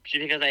pod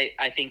just because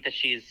I think that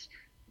she's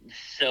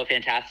so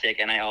fantastic,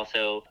 and I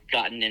also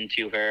gotten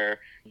into her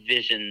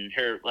vision,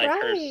 her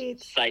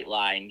sight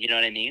line, you know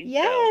what I mean?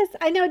 Yes, so,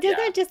 I know. Doesn't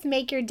it just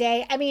make your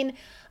day? I mean,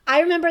 I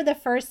remember the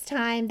first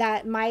time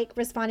that Mike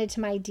responded to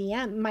my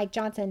DM, Mike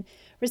Johnson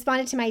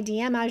responded to my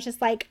DM, I was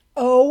just like,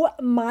 oh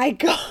my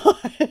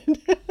God.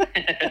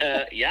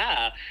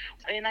 Yeah.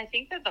 And I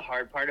think that the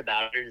hard part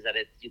about it is that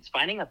it's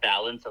finding a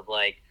balance of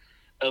like,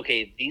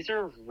 okay, these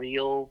are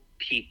real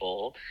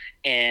people,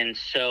 and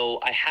so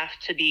I have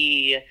to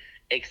be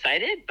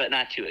excited but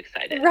not too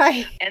excited.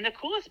 Right. And the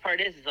coolest part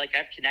is like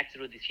I've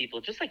connected with these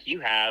people just like you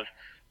have,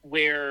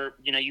 where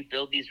you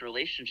build these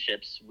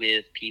relationships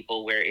with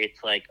people where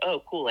it's like,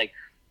 oh cool, like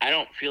I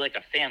don't feel like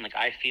a fan, like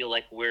I feel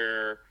like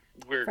we're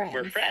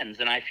friends,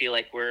 and I feel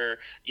like we're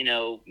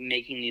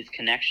making these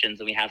connections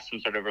and we have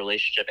some sort of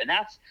relationship, and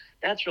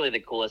that's really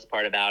the coolest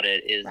part about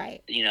it is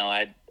right.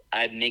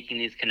 I'm making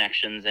these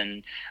connections,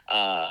 and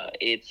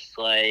it's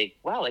like,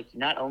 wow, like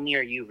not only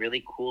are you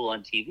really cool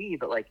on TV,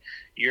 but like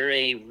you're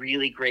a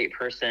really great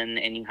person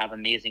and you have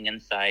amazing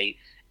insight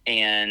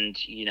and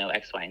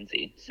X, Y, and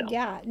Z. So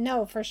yeah,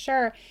 no, for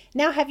sure.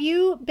 Now, have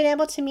you been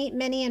able to meet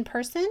many in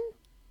person?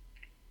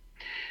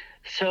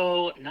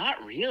 So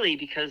not really,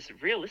 because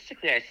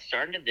realistically I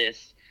started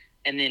this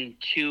and then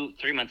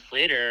 2-3 months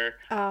later,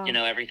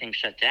 everything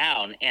shut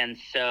down. And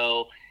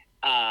so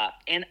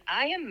and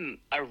I am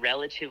a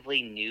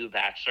relatively new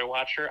Bachelor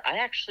watcher.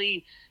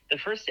 The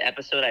first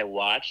episode I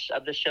watched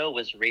of the show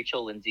was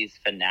Rachel Lindsay's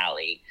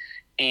finale.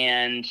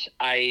 And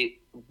I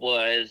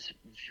was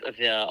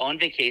on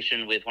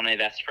vacation with one of my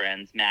best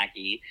friends,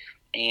 Maggie,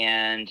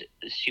 and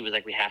she was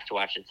like, we have to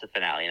watch it. It's the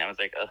finale. And I was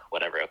like, oh,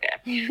 whatever.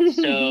 Okay.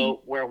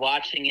 So we're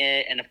watching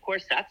it. And of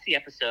course, that's the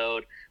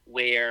episode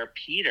where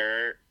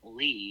Peter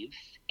leaves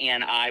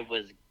and I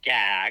was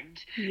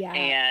gagged. Yeah.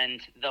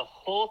 And the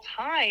whole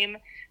time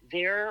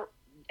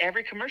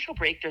every commercial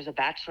break, there's a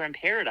Bachelor in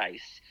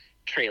Paradise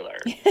trailer.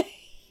 Yes.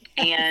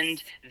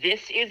 And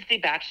this is the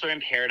Bachelor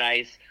in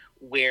Paradise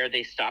where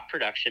they stopped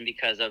production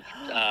because of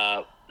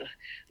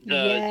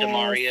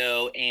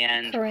DeMario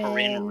and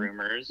Corinne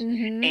rumors.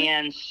 Mm-hmm.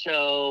 And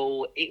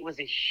so it was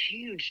a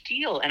huge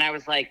deal. And I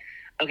was like,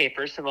 okay,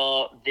 first of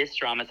all, this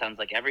drama sounds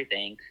like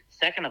everything.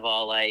 Second of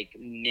all, like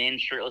men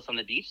shirtless on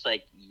the beach,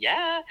 like,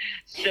 yeah.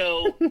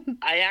 So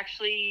I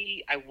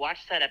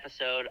watched that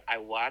episode. I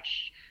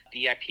watched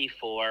VIP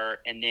 4.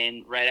 And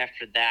then right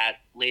after that,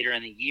 later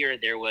in the year,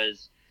 there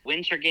was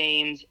Winter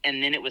Games.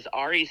 And then it was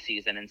Ari's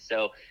season. And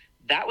so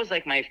that was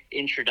like my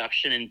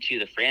introduction into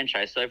the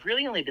franchise. So I've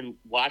really only been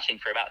watching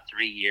for about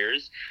 3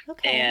 years.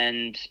 Okay.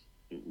 And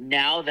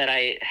now that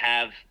I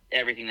have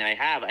everything that I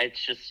have, I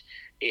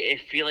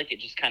feel like it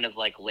just kind of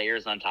like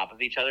layers on top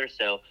of each other.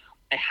 So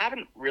I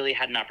haven't really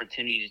had an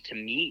opportunity to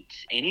meet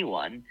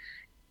anyone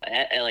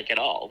at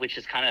all, which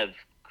is kind of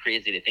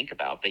crazy to think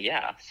about. But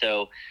yeah,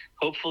 so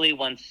hopefully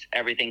once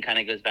everything kind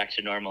of goes back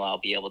to normal, I'll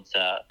be able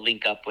to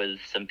link up with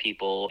some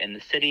people in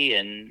the city.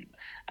 And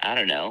I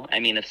don't know. I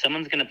mean, if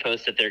someone's going to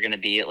post that they're going to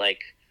be at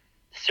like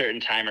a certain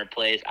time or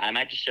place, I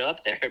might just show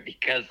up there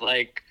because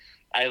like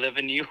I live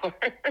in New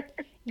York.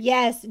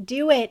 Yes,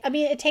 do it. I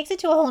mean, it takes it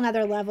to a whole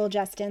nother level,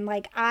 Justin.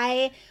 Like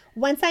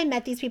once I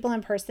met these people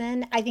in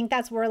person, I think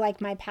that's where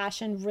like my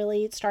passion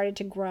really started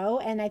to grow.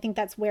 And I think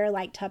that's where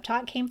like Tub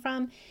Talk came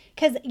from.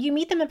 Because you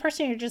meet them in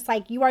person, you're just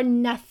like, you are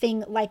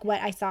nothing like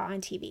what I saw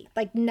on TV.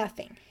 Like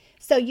nothing.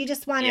 So you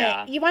just want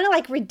to, you want to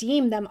like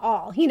redeem them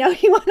all. You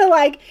want to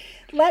like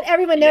let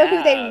everyone know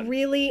who they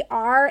really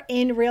are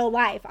in real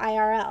life,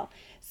 IRL.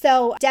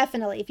 So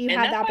definitely, if you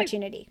have the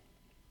opportunity.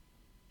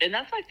 And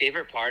that's my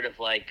favorite part of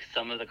like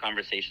some of the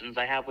conversations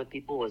I have with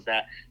people was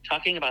that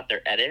talking about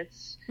their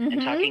edits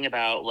and talking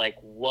about like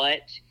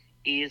what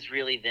is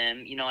really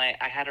them. I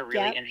had a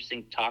really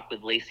interesting talk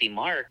with Lacey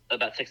Mark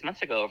about 6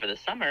 months ago over the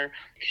summer.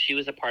 She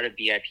was a part of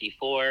VIP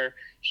 4.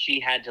 She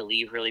had to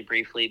leave really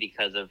briefly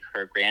because of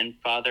her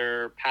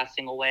grandfather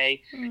passing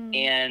away.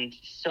 And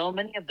so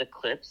many of the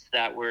clips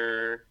that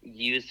were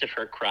used of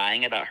her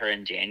crying about her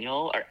and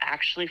Daniel are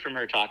actually from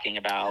her talking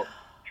about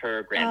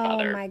her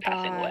grandfather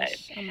passing away.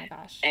 Oh my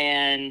gosh.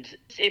 And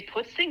it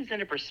puts things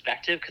into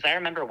perspective because I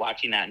remember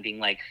watching that and being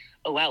like,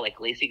 oh wow, like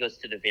Lacey goes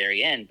to the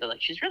very end, but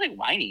like she's really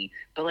whiny.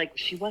 But like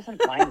she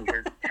wasn't whiny.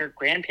 Her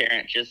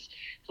grandparent just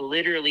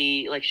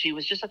literally like she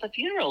was just at the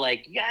funeral,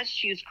 like, yes,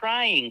 she was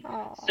crying.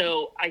 Aww.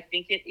 So I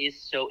think it is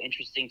so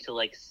interesting to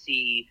like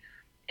see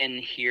and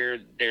hear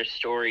their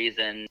stories.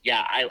 And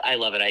yeah, I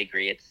love it. I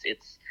agree.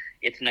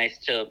 It's nice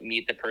to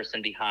meet the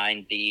person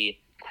behind the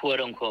quote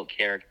unquote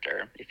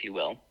character, if you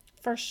will.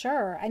 For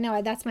sure. I know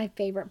that's my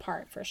favorite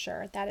part for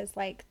sure. That is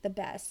like the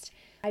best.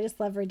 I just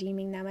love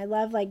redeeming them. I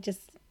love like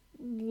just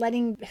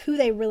letting who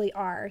they really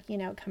are,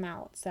 come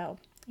out. So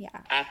yeah.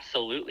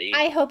 Absolutely.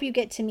 I hope you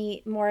get to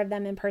meet more of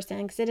them in person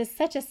because it is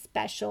such a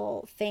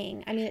special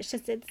thing. I mean, it's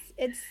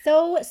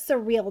so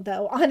surreal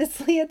though.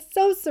 Honestly, it's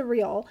so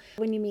surreal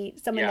when you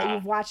meet someone that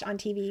you've watched on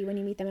TV. When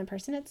you meet them in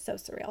person, it's so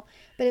surreal,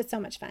 but it's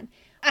so much fun.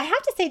 I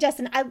have to say,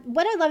 Justin,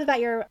 what I love about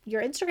your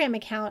Instagram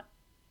account,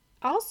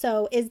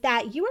 also is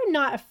that you are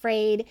not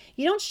afraid.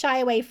 You don't shy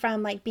away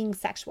from like being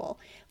sexual.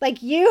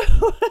 Like you.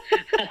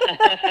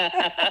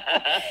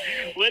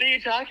 What are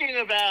you talking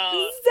about? So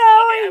okay,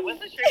 I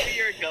wasn't sure if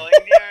you were going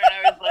there,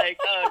 and I was like,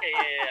 oh, okay,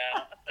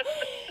 yeah.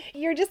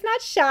 You're just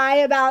not shy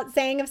about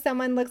saying if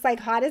someone looks like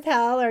hot as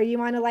hell or you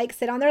want to like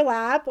sit on their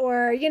lap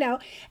or, you know,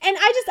 and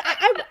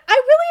I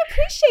really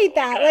appreciate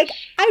that. Oh like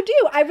I do.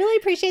 I really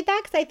appreciate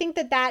that because I think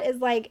that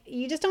is like,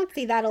 you just don't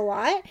see that a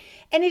lot.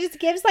 And it just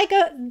gives like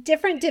a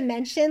different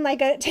dimension, like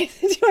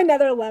takes it to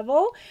another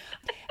level.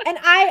 And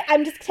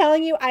I'm just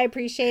telling you, I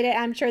appreciate it.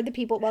 I'm sure the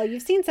people, well,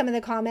 you've seen some of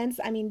the comments.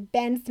 I mean,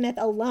 Ben Smith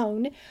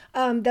alone,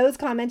 those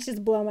comments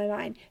just blow my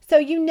mind. So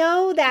you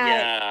know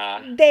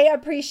that they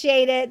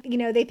appreciate it. You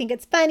know, they think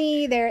it's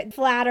funny. They're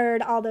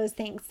flattered, all those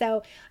things.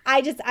 So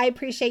I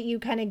appreciate you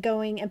kind of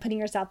going and putting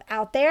yourself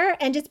out there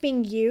and just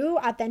being you,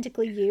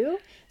 authentically you.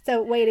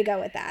 So way to go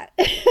with that.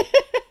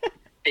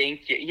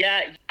 Thank you.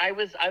 Yeah,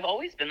 I've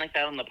always been like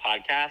that on the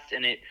podcast,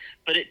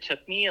 but it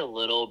took me a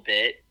little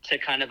bit to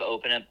kind of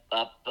open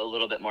up a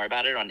little bit more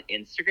about it on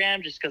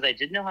Instagram, just because I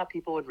didn't know how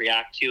people would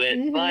react to it.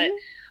 Mm-hmm. But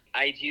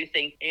I do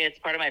think it's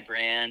part of my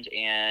brand,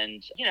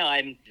 and you know,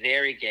 I'm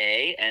very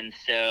gay, and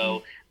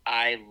so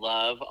I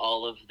love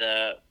all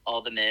the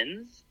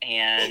men's,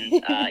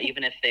 and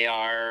even if they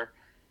are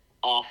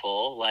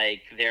awful,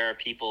 like there are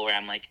people where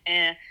I'm like,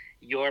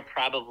 you're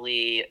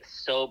probably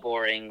so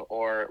boring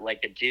or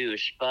like a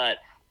douche, but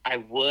I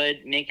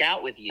would make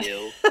out with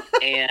you.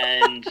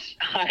 And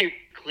I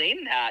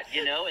claim that,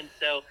 you know? And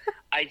so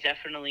I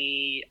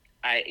definitely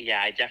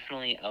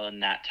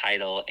own that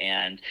title,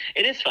 and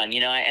it is fun,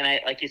 you know?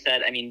 I like you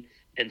said, I mean,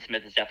 Ben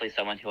Smith is definitely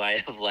someone who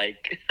I have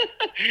like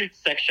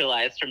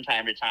sexualized from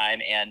time to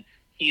time, and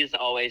he's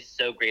always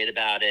so great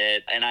about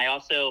it. And I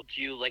also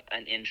do like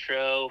an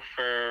intro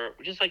for,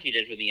 just like you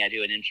did with me, I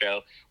do an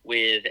intro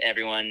with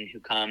everyone who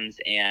comes,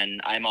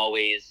 and I'm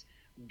always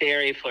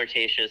very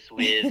flirtatious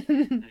with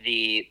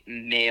the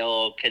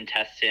male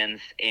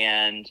contestants,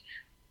 and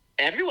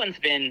everyone's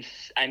been,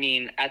 I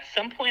mean, at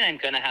some point I'm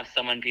going to have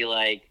someone be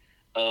like,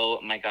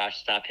 oh my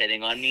gosh, stop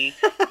hitting on me.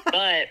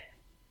 But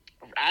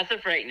as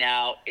of right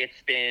now,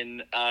 it's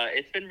been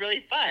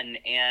really fun.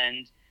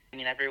 And I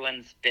mean,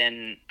 everyone's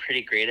been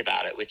pretty great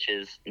about it, which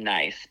is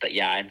nice. But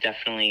yeah, I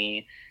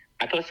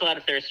post a lot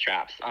of thirst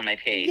traps on my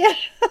page. Yeah.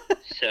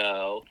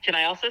 So can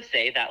I also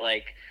say that,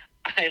 like,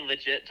 I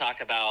legit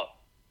talk about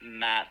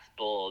Matt's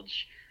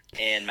bulge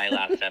in my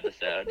last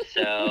episode.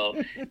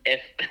 So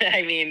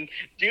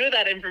do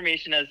that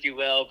information as you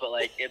will, but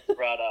like, it's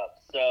brought up.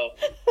 So,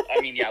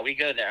 I mean, yeah, we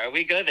go there.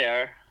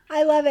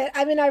 I love it.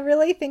 I mean, I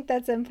really think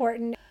that's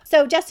important.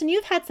 So, Justin,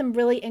 you've had some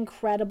really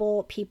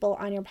incredible people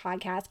on your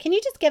podcast. Can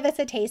you just give us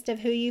a taste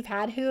of who you've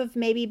had, who have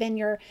maybe been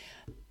your,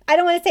 I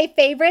don't want to say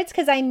favorites,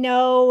 because I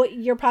know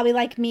you're probably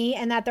like me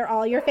and that they're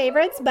all your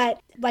favorites,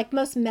 but like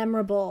most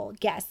memorable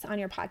guests on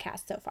your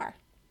podcast so far?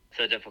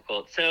 So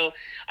difficult. So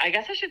I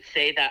guess I should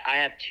say that I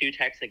have two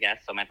types of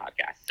guests on my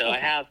podcast. So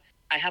okay.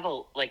 I have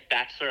a like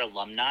Bachelor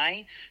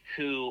alumni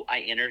who I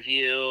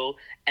interview,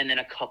 and then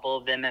a couple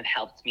of them have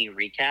helped me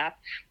recap.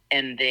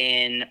 And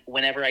then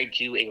whenever I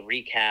do a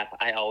recap,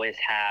 I always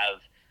have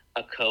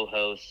a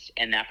co-host,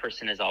 and that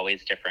person is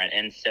always different.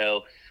 And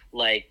so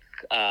like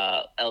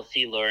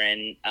Elsie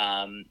Lauren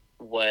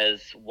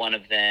was one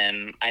of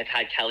them. I've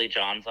had Kelly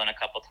Johns on a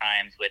couple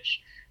times,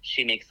 which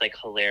she makes like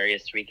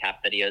hilarious recap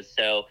videos.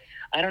 So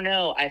I don't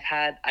know. I've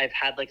had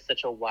like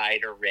such a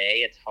wide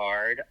array. It's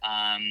hard.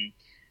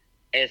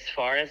 As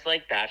far as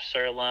like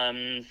Bachelor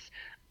alums,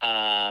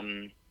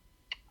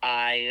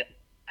 I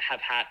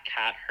have had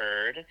Kat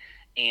Hurd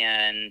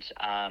and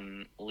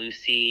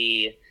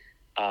Lucy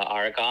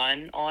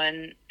Aragon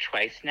on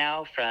twice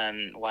now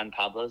from Juan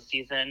Pablo's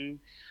season.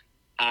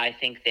 I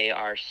think they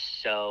are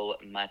so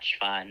much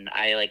fun.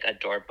 I like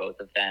adore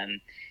both of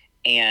them.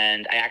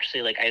 And I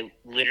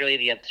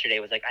literally yesterday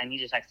was like, I need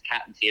to text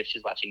Kat and see if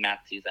she's watching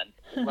Matt's season.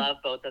 Love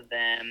both of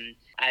them.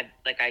 I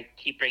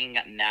keep bringing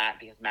up Matt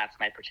because Matt's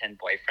my pretend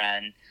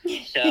boyfriend.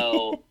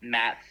 So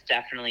Matt's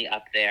definitely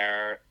up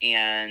there.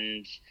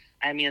 And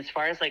I mean, as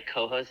far as like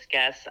co-host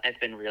guests, I've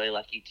been really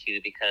lucky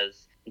too,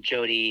 because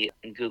Jody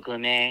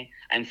Gugleme,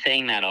 I'm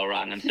saying that all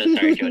wrong. I'm so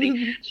sorry,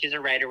 Jody. She's a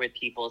writer with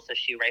People, so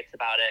she writes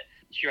about it.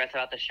 She writes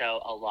about the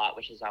show a lot,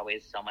 which is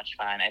always so much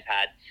fun. I've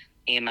had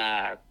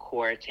Emma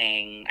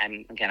Courting.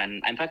 I'm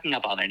fucking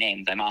up all their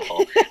names. I'm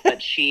awful.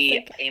 But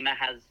she's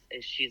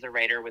a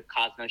writer with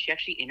Cosmo. She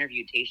actually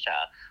interviewed Tayshia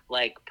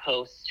like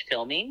post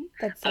filming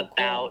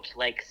about cool.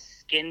 like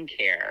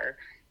skincare.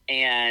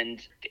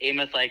 And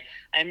Emma's like,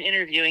 I'm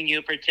interviewing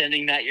you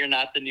pretending that you're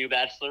not the new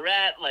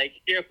Bachelorette. Like,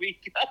 here we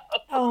go.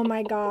 Oh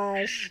my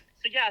gosh.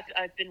 So yeah,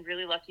 I've been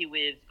really lucky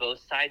with both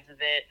sides of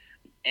it.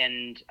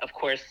 And of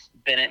course,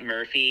 Bennett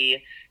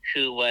Murphy,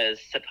 who was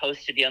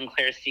supposed to be on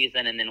Claire's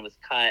season and then was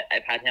cut.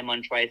 I've had him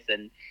on twice,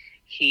 and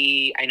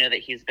I know that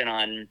he's been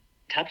on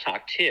Tub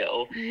Talk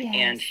too. Yes.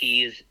 And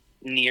he's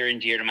near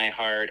and dear to my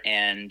heart.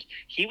 And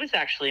he was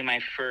actually my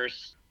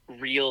first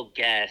real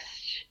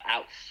guest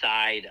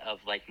outside of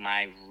like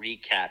my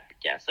recap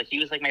guest. Like he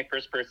was like my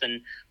first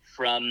person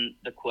from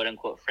the quote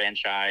unquote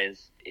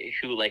franchise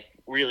who like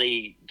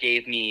really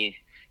gave me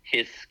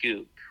his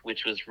scoop,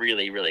 which was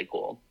really, really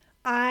cool.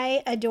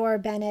 I adore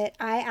Bennett.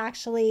 I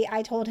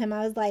told him,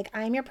 I was like,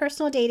 I'm your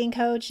personal dating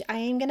coach. I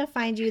am going to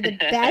find you the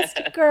best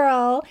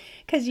girl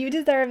because you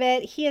deserve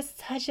it. He is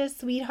such a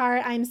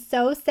sweetheart. I'm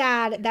so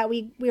sad that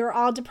we were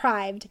all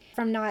deprived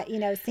from not,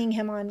 seeing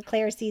him on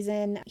Claire's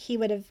season. He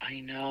would have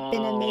been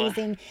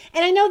amazing.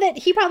 And I know that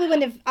he probably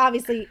wouldn't have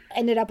obviously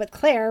ended up with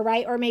Claire,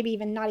 right? Or maybe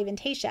even not even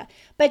Tayshia.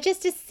 But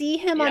just to see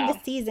him on the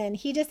season,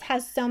 he just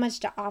has so much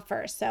to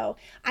offer. So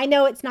I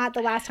know it's not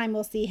the last time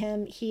we'll see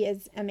him. He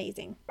is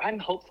amazing. I'm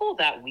hopeful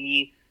that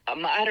we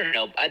I don't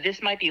know,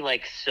 this might be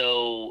like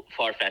so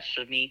far-fetched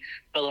of me,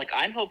 but like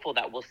I'm hopeful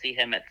that we'll see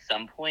him at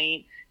some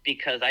point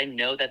because I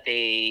know that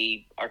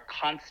they are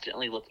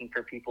constantly looking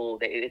for people.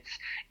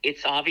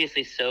 It's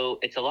obviously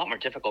it's a lot more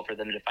difficult for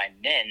them to find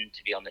men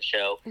to be on the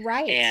show,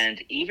 right?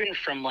 And even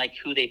from like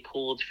who they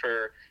pulled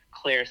for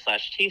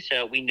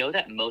Claire/Tayshia, we know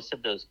that most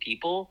of those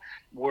people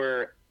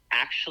were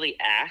actually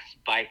asked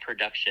by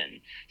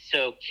production.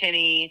 So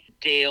Kenny,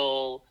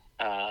 Dale,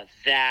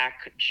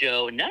 Zach,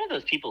 Joe, none of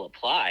those people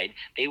applied.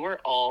 They were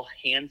all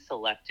hand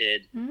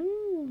selected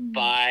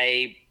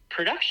by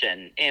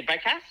production and by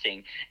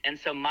casting. And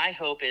so my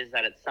hope is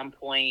that at some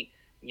point,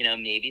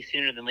 maybe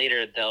sooner than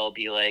later, they'll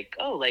be like,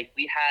 oh, like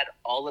we had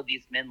all of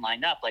these men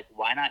lined up. Like,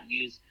 why not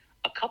use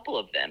a couple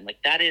of them? Like,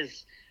 that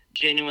is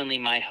genuinely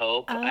my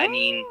hope. Oh. I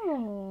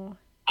mean,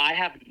 I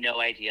have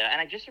no idea. And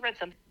I just read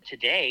something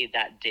today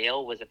that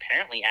Dale was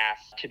apparently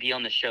asked to be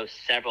on the show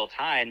several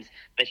times,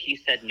 but he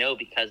said no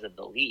because of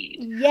the lead.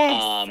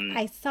 Yes,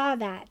 I saw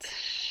that.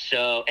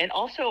 So, and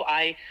also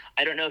I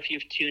don't know if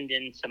you've tuned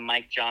in to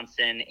Mike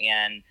Johnson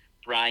and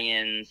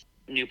Brian's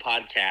new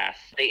podcast.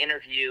 They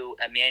interview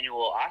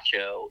Emmanuel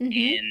Acho,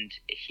 and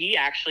he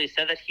actually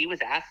said that he was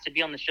asked to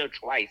be on the show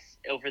twice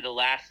over the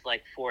last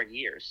like 4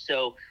 years.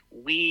 So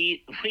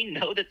we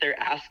know that they're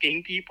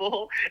asking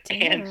people.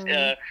 Damn.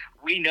 And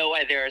we know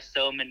why there are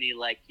so many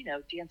like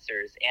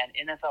dancers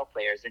and NFL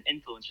players and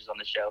influencers on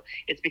the show.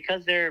 It's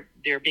because they're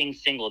being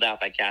singled out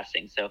by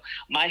casting. So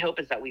my hope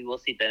is that we will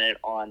see Bennett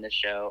on the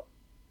show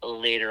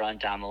later on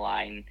down the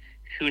line.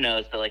 Who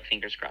knows, but like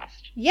fingers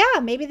crossed. Yeah,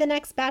 maybe the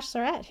next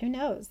Bachelorette. Who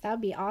knows? That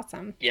would be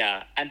awesome.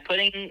 Yeah, I'm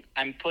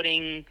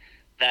putting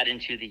that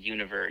into the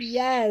universe.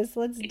 Yes,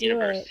 let's do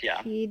it.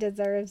 Yeah. He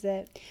deserves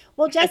it.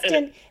 Well,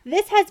 Justin,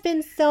 this has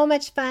been so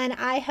much fun.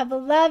 I have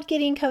loved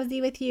getting cozy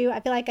with you.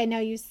 I feel like I know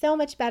you so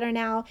much better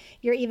now.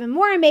 You're even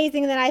more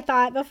amazing than I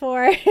thought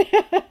before.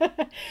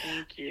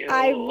 Thank you.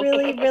 I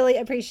really, really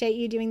appreciate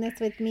you doing this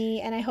with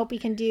me, and I hope we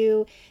can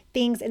do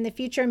things in the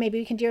future. Maybe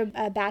we can do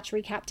a batch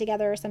recap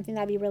together or something.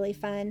 That'd be really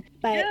fun.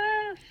 But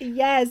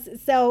yes,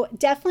 so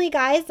definitely,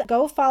 guys,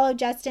 go follow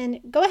Justin.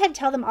 Go ahead and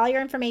tell them all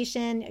your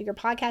information, your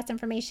podcast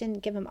information,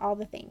 give them all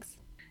the things.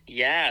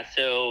 Yeah,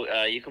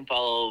 so you can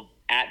follow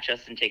at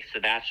Justin Takes the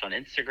Batch on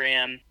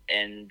Instagram,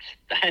 and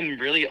I'm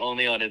really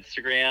only on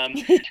Instagram.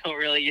 Don't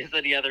really use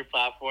any other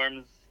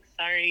platforms.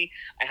 Sorry.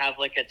 I have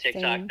like a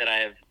TikTok that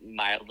I've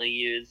mildly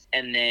used,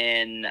 and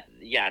then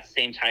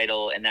same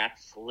title, and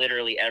that's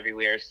literally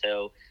everywhere.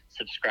 So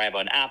subscribe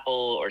on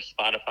Apple or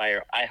Spotify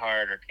or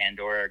iHeart or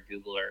Pandora or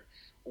Google or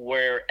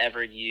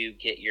wherever you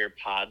get your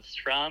pods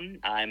from.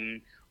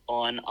 I'm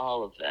on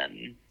all of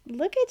them.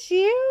 Look at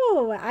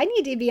you. I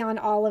need to be on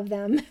all of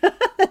them.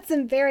 That's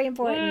very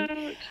important.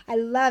 What? I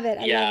love it.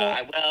 I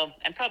love it.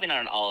 I'm probably not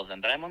on all of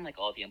them, but I'm on like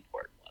all the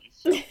important ones.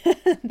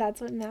 So.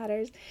 That's what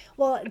matters.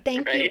 Well,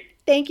 thank you.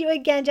 Thank you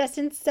again,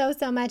 Justin, so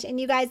much. And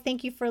you guys,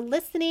 thank you for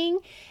listening.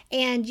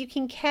 And you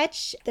can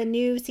catch the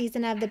new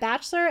season of The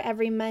Bachelor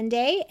every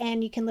Monday.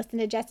 And you can listen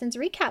to Justin's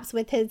recaps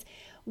with his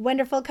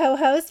wonderful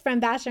co-host from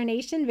Bachelor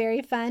Nation.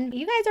 Very fun.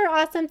 You guys are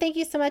awesome. Thank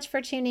you so much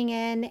for tuning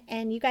in.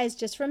 And you guys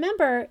just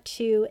remember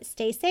to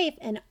stay safe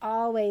and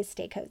always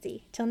stay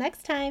cozy. Till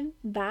next time.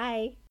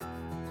 Bye.